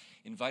us,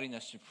 inviting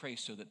us to pray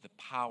so that the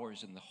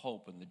powers and the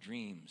hope and the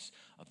dreams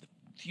of the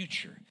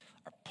future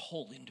are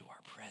pulled into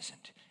our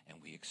present and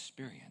we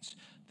experience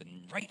the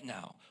right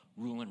now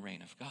rule and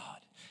reign of God.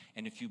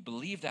 And if you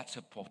believe that's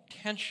a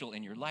potential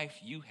in your life,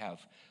 you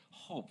have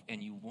hope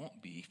and you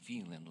won't be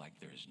feeling like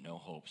there's no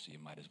hope, so you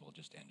might as well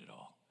just end it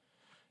all.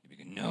 You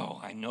go,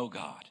 no, I know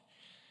God.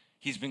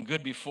 He's been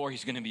good before,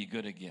 he's going to be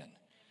good again. Amen.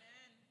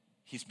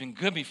 He's been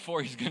good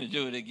before, he's going to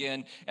do it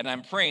again. And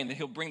I'm praying that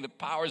he'll bring the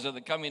powers of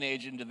the coming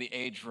age into the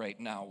age right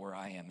now where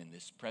I am in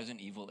this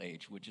present evil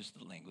age, which is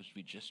the language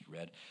we just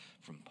read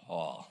from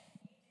Paul.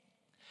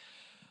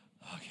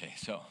 Okay,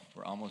 so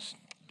we're almost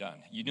done.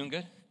 You doing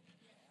good?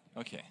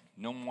 Okay.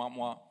 No wah,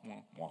 wah,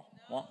 wah, wah,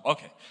 wah.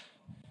 Okay.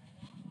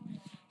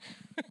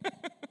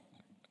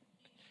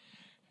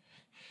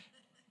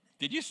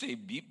 Did you say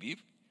beep,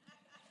 beep?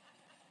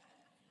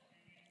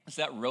 Is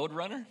that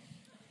Roadrunner?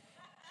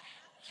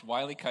 Is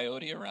Wile E.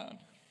 Coyote around?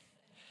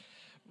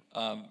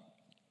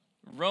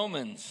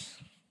 Romans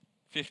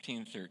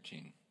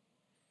 15:13.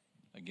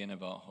 Again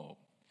about hope.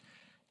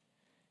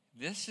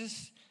 This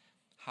is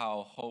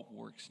how hope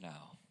works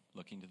now,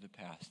 looking to the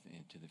past and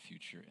into the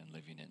future and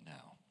living it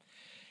now.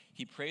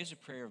 He prays a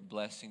prayer of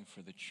blessing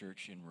for the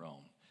church in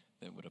Rome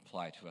that would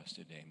apply to us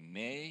today.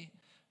 May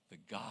the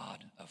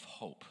God of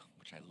hope,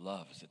 which I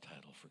love as a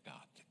title for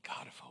God, the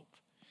God of hope.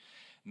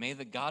 May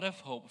the God of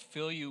hope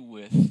fill you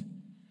with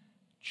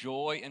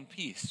joy and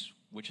peace,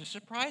 which is a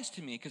surprise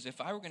to me, because if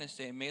I were going to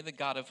say, may the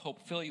God of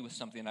hope fill you with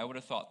something, I would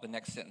have thought the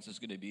next sentence is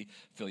going to be,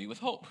 fill you with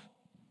hope.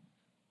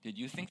 Did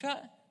you think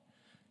that?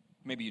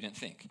 Maybe you didn't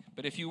think.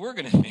 But if you were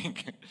going to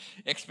think,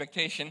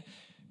 expectation,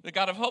 the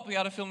God of hope, he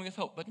ought to fill me with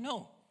hope. But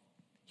no,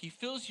 he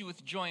fills you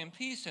with joy and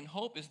peace, and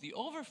hope is the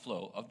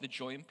overflow of the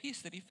joy and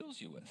peace that he fills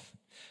you with.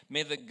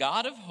 May the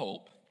God of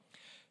hope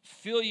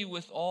fill you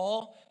with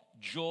all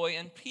joy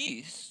and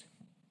peace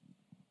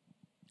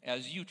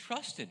as you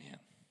trust in him.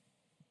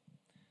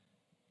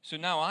 So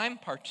now I'm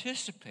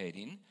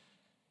participating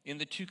in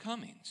the two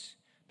comings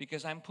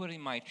because I'm putting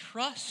my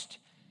trust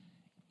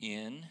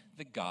in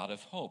the God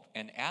of hope.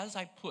 And as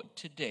I put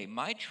today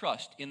my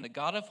trust in the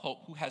God of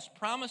hope who has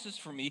promises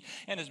for me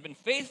and has been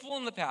faithful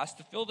in the past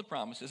to fill the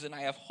promises, and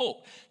I have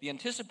hope, the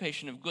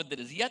anticipation of good that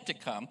is yet to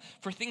come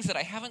for things that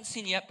I haven't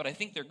seen yet, but I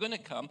think they're going to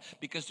come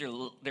because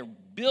they're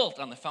built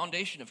on the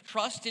foundation of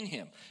trust in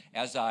him.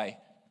 As I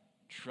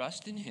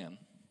trust in him,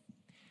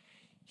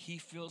 he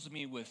fills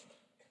me with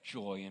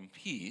joy and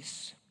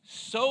peace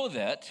so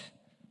that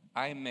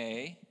I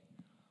may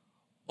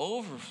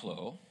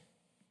overflow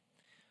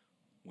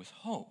with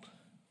hope.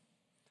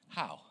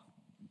 How?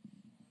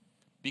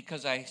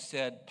 Because I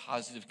said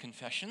positive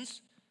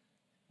confessions?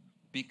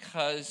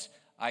 Because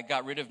I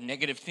got rid of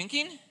negative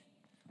thinking?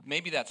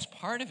 Maybe that's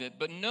part of it,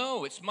 but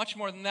no, it's much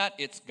more than that.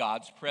 It's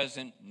God's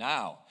present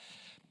now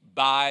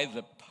by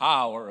the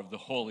power of the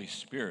Holy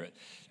Spirit.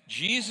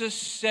 Jesus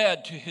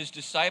said to his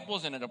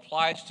disciples, and it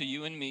applies to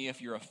you and me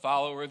if you're a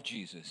follower of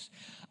Jesus,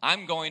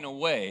 I'm going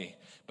away,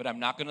 but I'm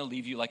not going to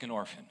leave you like an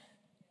orphan.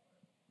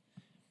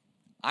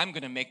 I'm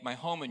going to make my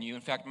home in you.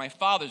 In fact, my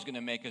Father's going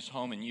to make his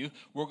home in you.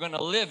 We're going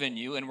to live in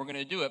you, and we're going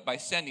to do it by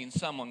sending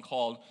someone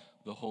called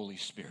the Holy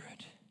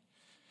Spirit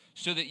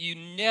so that you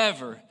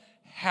never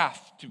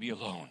have to be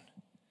alone.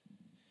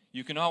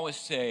 You can always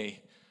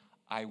say,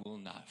 I will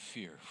not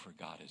fear, for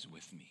God is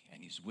with me,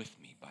 and he's with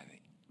me by the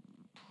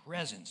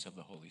presence of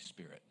the Holy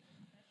Spirit.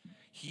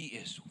 He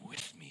is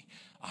with me.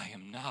 I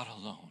am not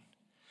alone.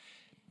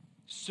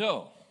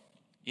 So,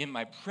 in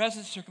my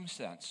present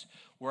circumstance,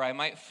 where I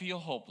might feel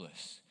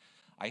hopeless,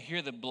 I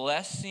hear the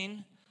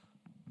blessing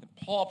that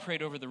Paul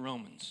prayed over the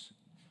Romans.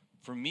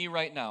 for me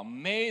right now.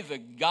 May the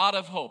God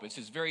of hope, it's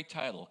his very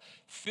title,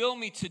 fill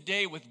me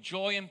today with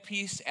joy and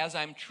peace as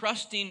I'm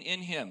trusting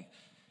in him,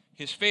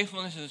 his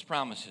faithfulness and his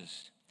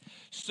promises,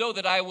 so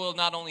that I will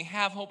not only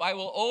have hope, I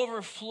will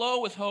overflow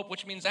with hope,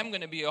 which means I'm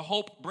going to be a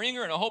hope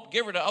bringer and a hope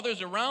giver to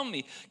others around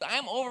me.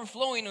 I'm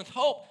overflowing with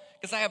hope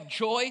because I have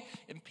joy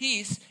and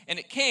peace, and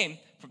it came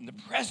from the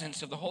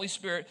presence of the Holy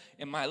Spirit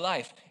in my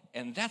life.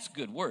 And that's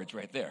good words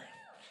right there.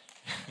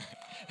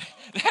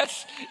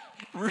 That's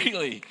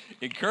really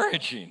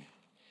encouraging.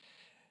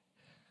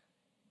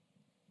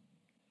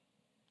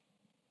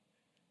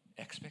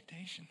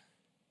 Expectation.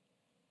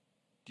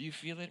 Do you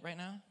feel it right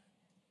now?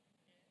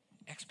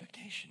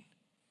 Expectation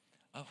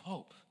of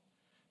hope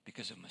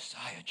because of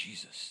Messiah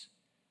Jesus,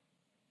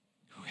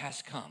 who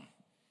has come,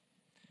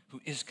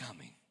 who is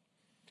coming,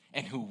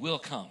 and who will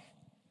come.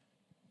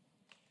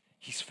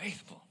 He's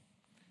faithful.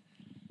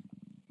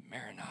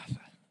 Maranatha.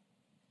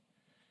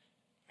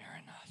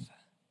 Maranatha.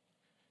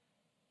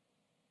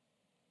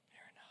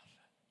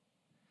 Maranatha.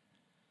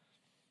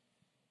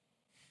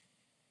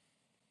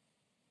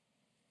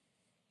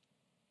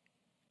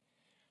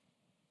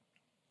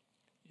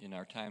 In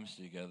our times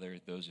together,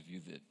 those of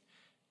you that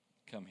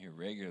come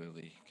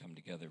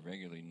together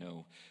regularly,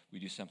 know we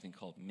do something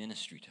called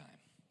ministry time,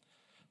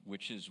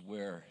 which is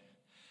where,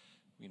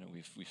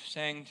 we've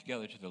sang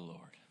together to the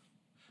Lord.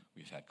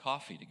 We've had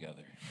coffee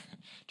together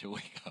to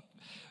wake up.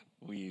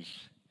 We've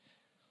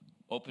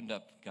opened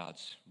up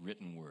God's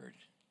written word.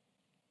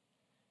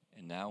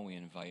 And now we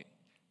invite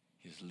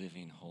his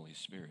living Holy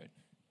Spirit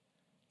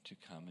to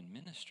come and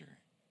minister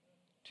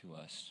to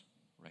us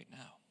right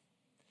now.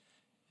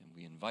 And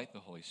we invite the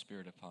Holy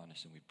Spirit upon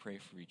us, and we pray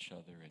for each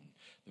other, and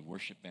the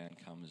worship band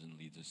comes and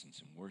leads us in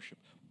some worship.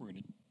 We're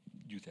going to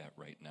do that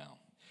right now.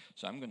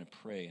 So I'm going to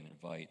pray and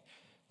invite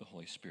the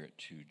Holy Spirit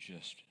to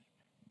just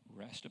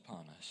rest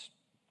upon us.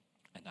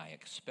 And I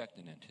expect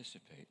and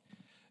anticipate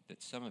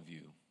that some of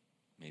you,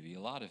 maybe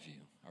a lot of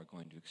you, are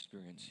going to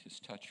experience his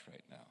touch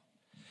right now.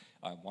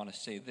 I want to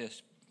say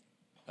this,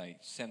 I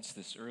sensed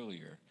this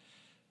earlier,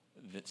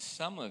 that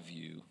some of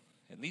you,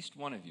 at least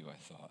one of you I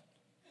thought,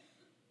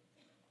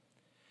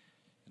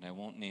 and I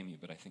won't name you,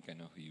 but I think I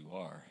know who you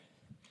are.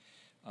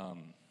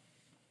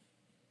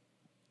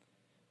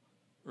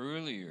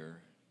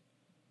 Earlier,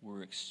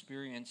 we're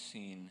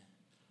experiencing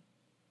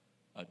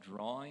a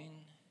drawing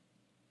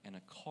and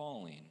a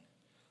calling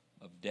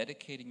of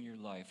dedicating your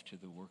life to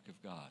the work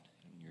of God,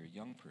 and you're a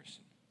young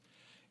person.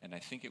 And I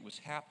think it was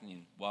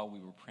happening while we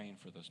were praying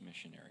for those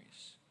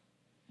missionaries.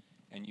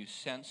 And you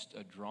sensed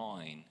a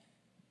drawing,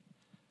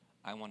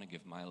 I want to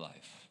give my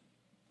life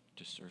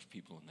to serve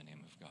people in the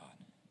name of God.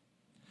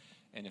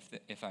 And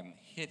if I'm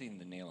hitting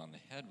the nail on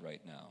the head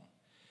right now,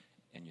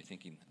 and you're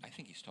thinking, I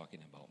think he's talking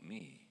about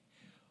me,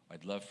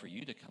 I'd love for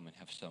you to come and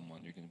have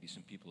someone, there are going to be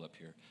some people up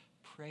here,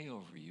 pray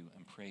over you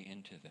and pray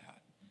into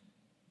that.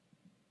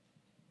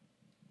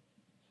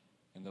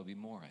 And there'll be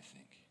more, I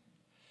think.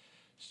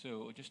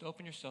 So just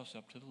open yourselves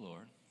up to the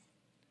Lord.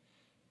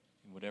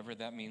 And whatever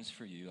that means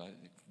for you,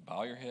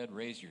 bow your head,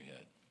 raise your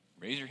head.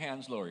 Raise your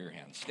hands, lower your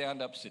hands.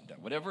 Stand up, sit down.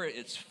 Whatever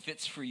it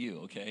fits for you,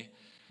 okay?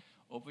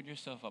 Open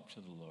yourself up to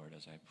the Lord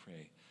as I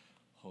pray.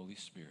 Holy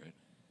Spirit,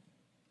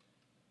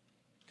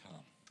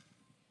 come.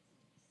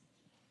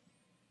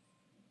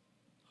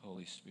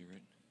 Holy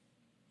Spirit,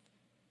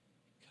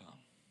 come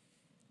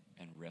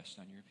and rest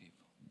on your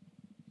people.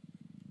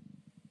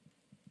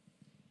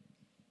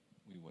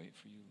 We wait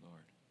for you,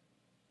 Lord.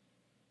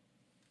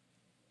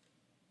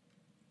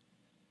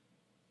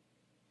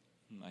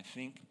 I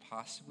think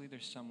possibly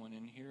there's someone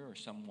in here or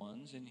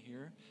someone's in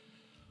here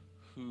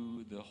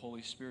who the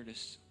Holy Spirit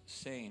is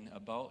saying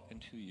about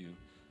and to you,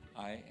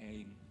 I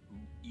am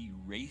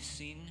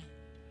erasing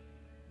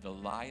the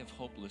lie of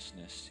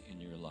hopelessness in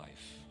your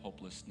life.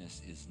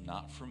 Hopelessness is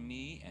not from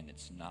me, and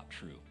it's not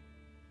true.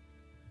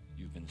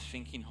 You've been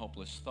thinking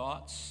hopeless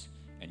thoughts,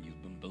 and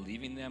you've been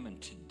believing them, and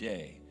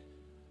today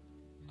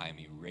I'm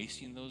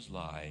erasing those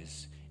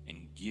lies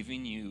and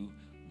giving you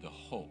the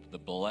hope, the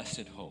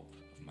blessed hope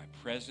of my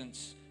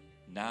presence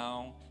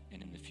now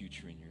and in the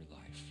future in your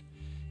life.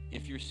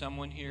 If you're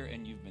someone here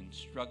and you've been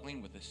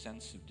struggling with a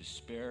sense of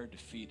despair,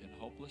 defeat, and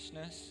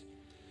hopelessness,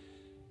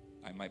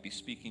 I might be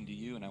speaking to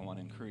you, and I want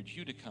to encourage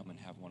you to come and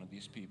have one of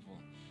these people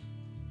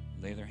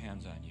lay their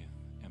hands on you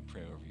and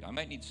pray over you. I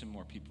might need some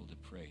more people to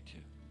pray too.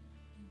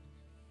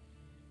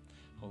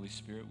 Holy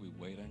Spirit, we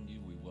wait on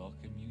you. We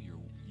welcome you.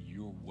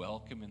 You're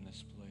welcome in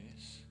this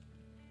place,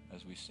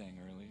 as we sang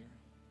earlier.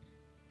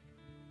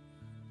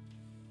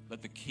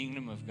 Let the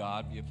kingdom of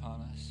God be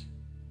upon us.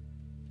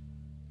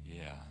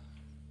 Yeah.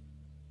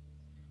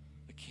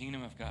 The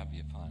kingdom of God be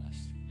upon us.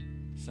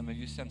 Some of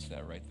you sense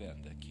that right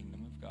then. The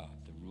kingdom of God,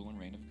 the rule and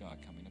reign of God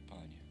coming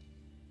upon you.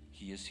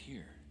 He is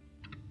here.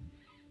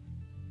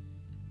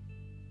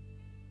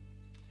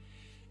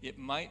 It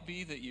might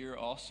be that you're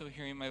also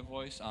hearing my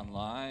voice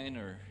online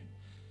or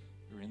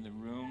you're in the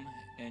room,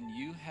 and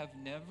you have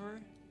never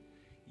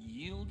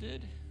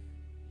yielded,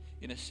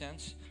 in a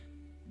sense,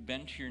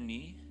 bent your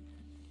knee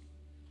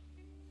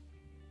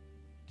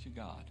to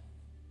God.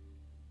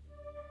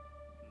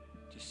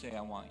 say,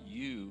 I want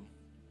you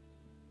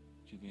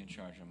to be in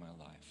charge of my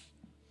life.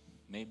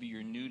 Maybe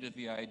you're new to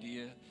the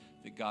idea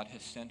that God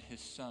has sent his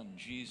son,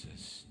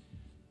 Jesus,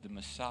 the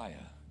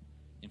Messiah,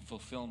 in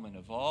fulfillment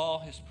of all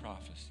his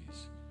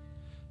prophecies,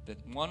 that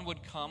one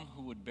would come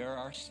who would bear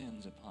our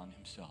sins upon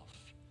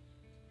himself,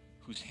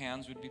 whose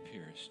hands would be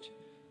pierced,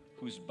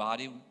 whose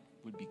body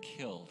would be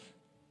killed,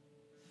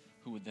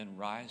 who would then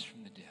rise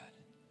from the dead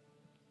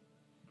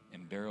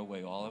and bear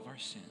away all of our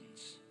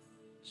sins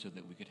so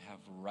that we could have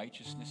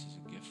righteousness as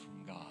a gift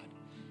from God.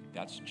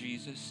 That's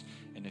Jesus.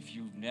 And if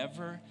you've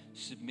never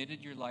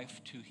submitted your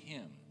life to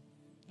him,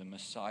 the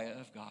Messiah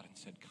of God, and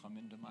said, come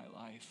into my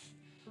life,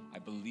 I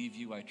believe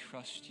you, I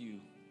trust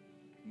you,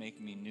 make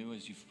me new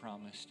as you've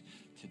promised,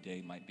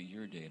 today might be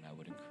your day. And I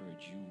would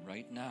encourage you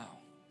right now,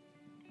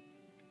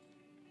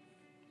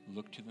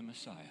 look to the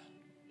Messiah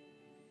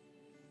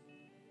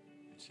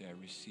and say, I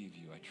receive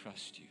you, I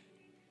trust you,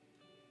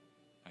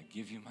 I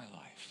give you my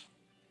life.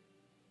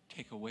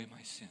 Take away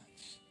my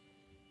sins.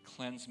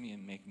 Cleanse me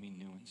and make me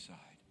new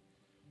inside.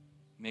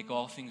 Make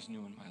all things new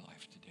in my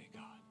life today,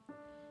 God.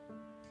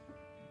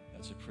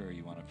 That's a prayer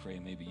you want to pray.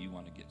 Maybe you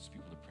want to get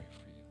people to pray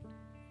for you.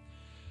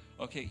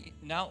 Okay,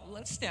 now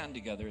let's stand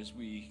together as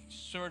we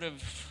sort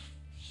of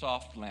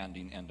soft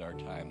landing end our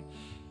time.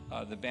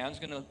 The band's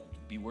going to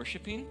be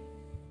worshiping,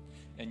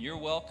 and you're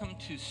welcome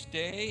to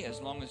stay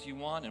as long as you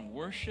want and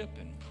worship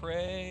and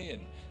pray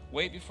and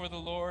wait before the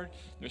Lord.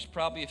 There's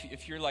probably,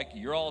 if you're like,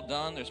 you're all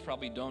done, there's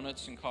probably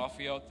donuts and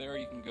coffee out there.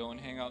 You can go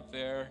and hang out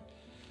there.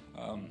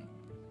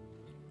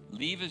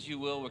 Leave as you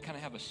will. We'll kind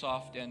of have a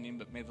soft ending,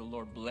 but may the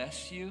Lord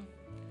bless you.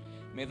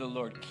 May the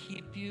Lord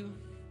keep you.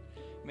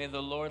 May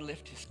the Lord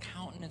lift his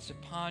countenance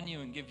upon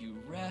you and give you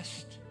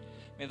rest.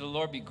 May the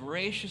Lord be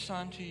gracious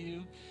unto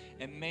you.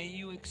 And may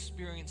you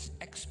experience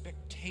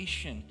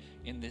expectation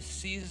in this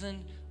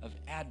season of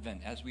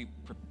Advent as we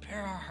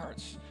prepare our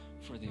hearts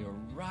for the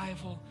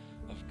arrival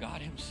of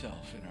God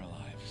himself in our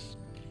lives.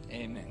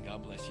 Amen.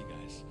 God bless you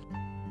guys.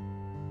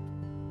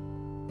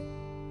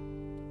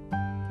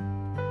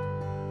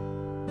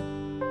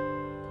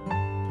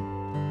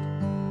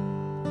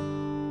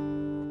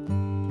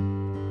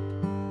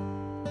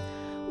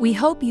 We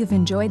hope you've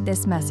enjoyed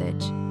this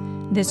message.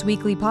 This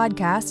weekly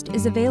podcast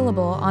is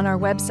available on our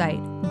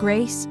website,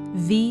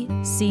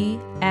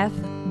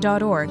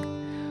 gracevcf.org,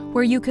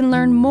 where you can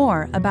learn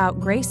more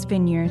about Grace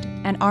Vineyard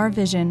and our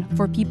vision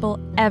for people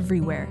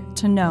everywhere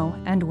to know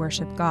and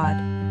worship God.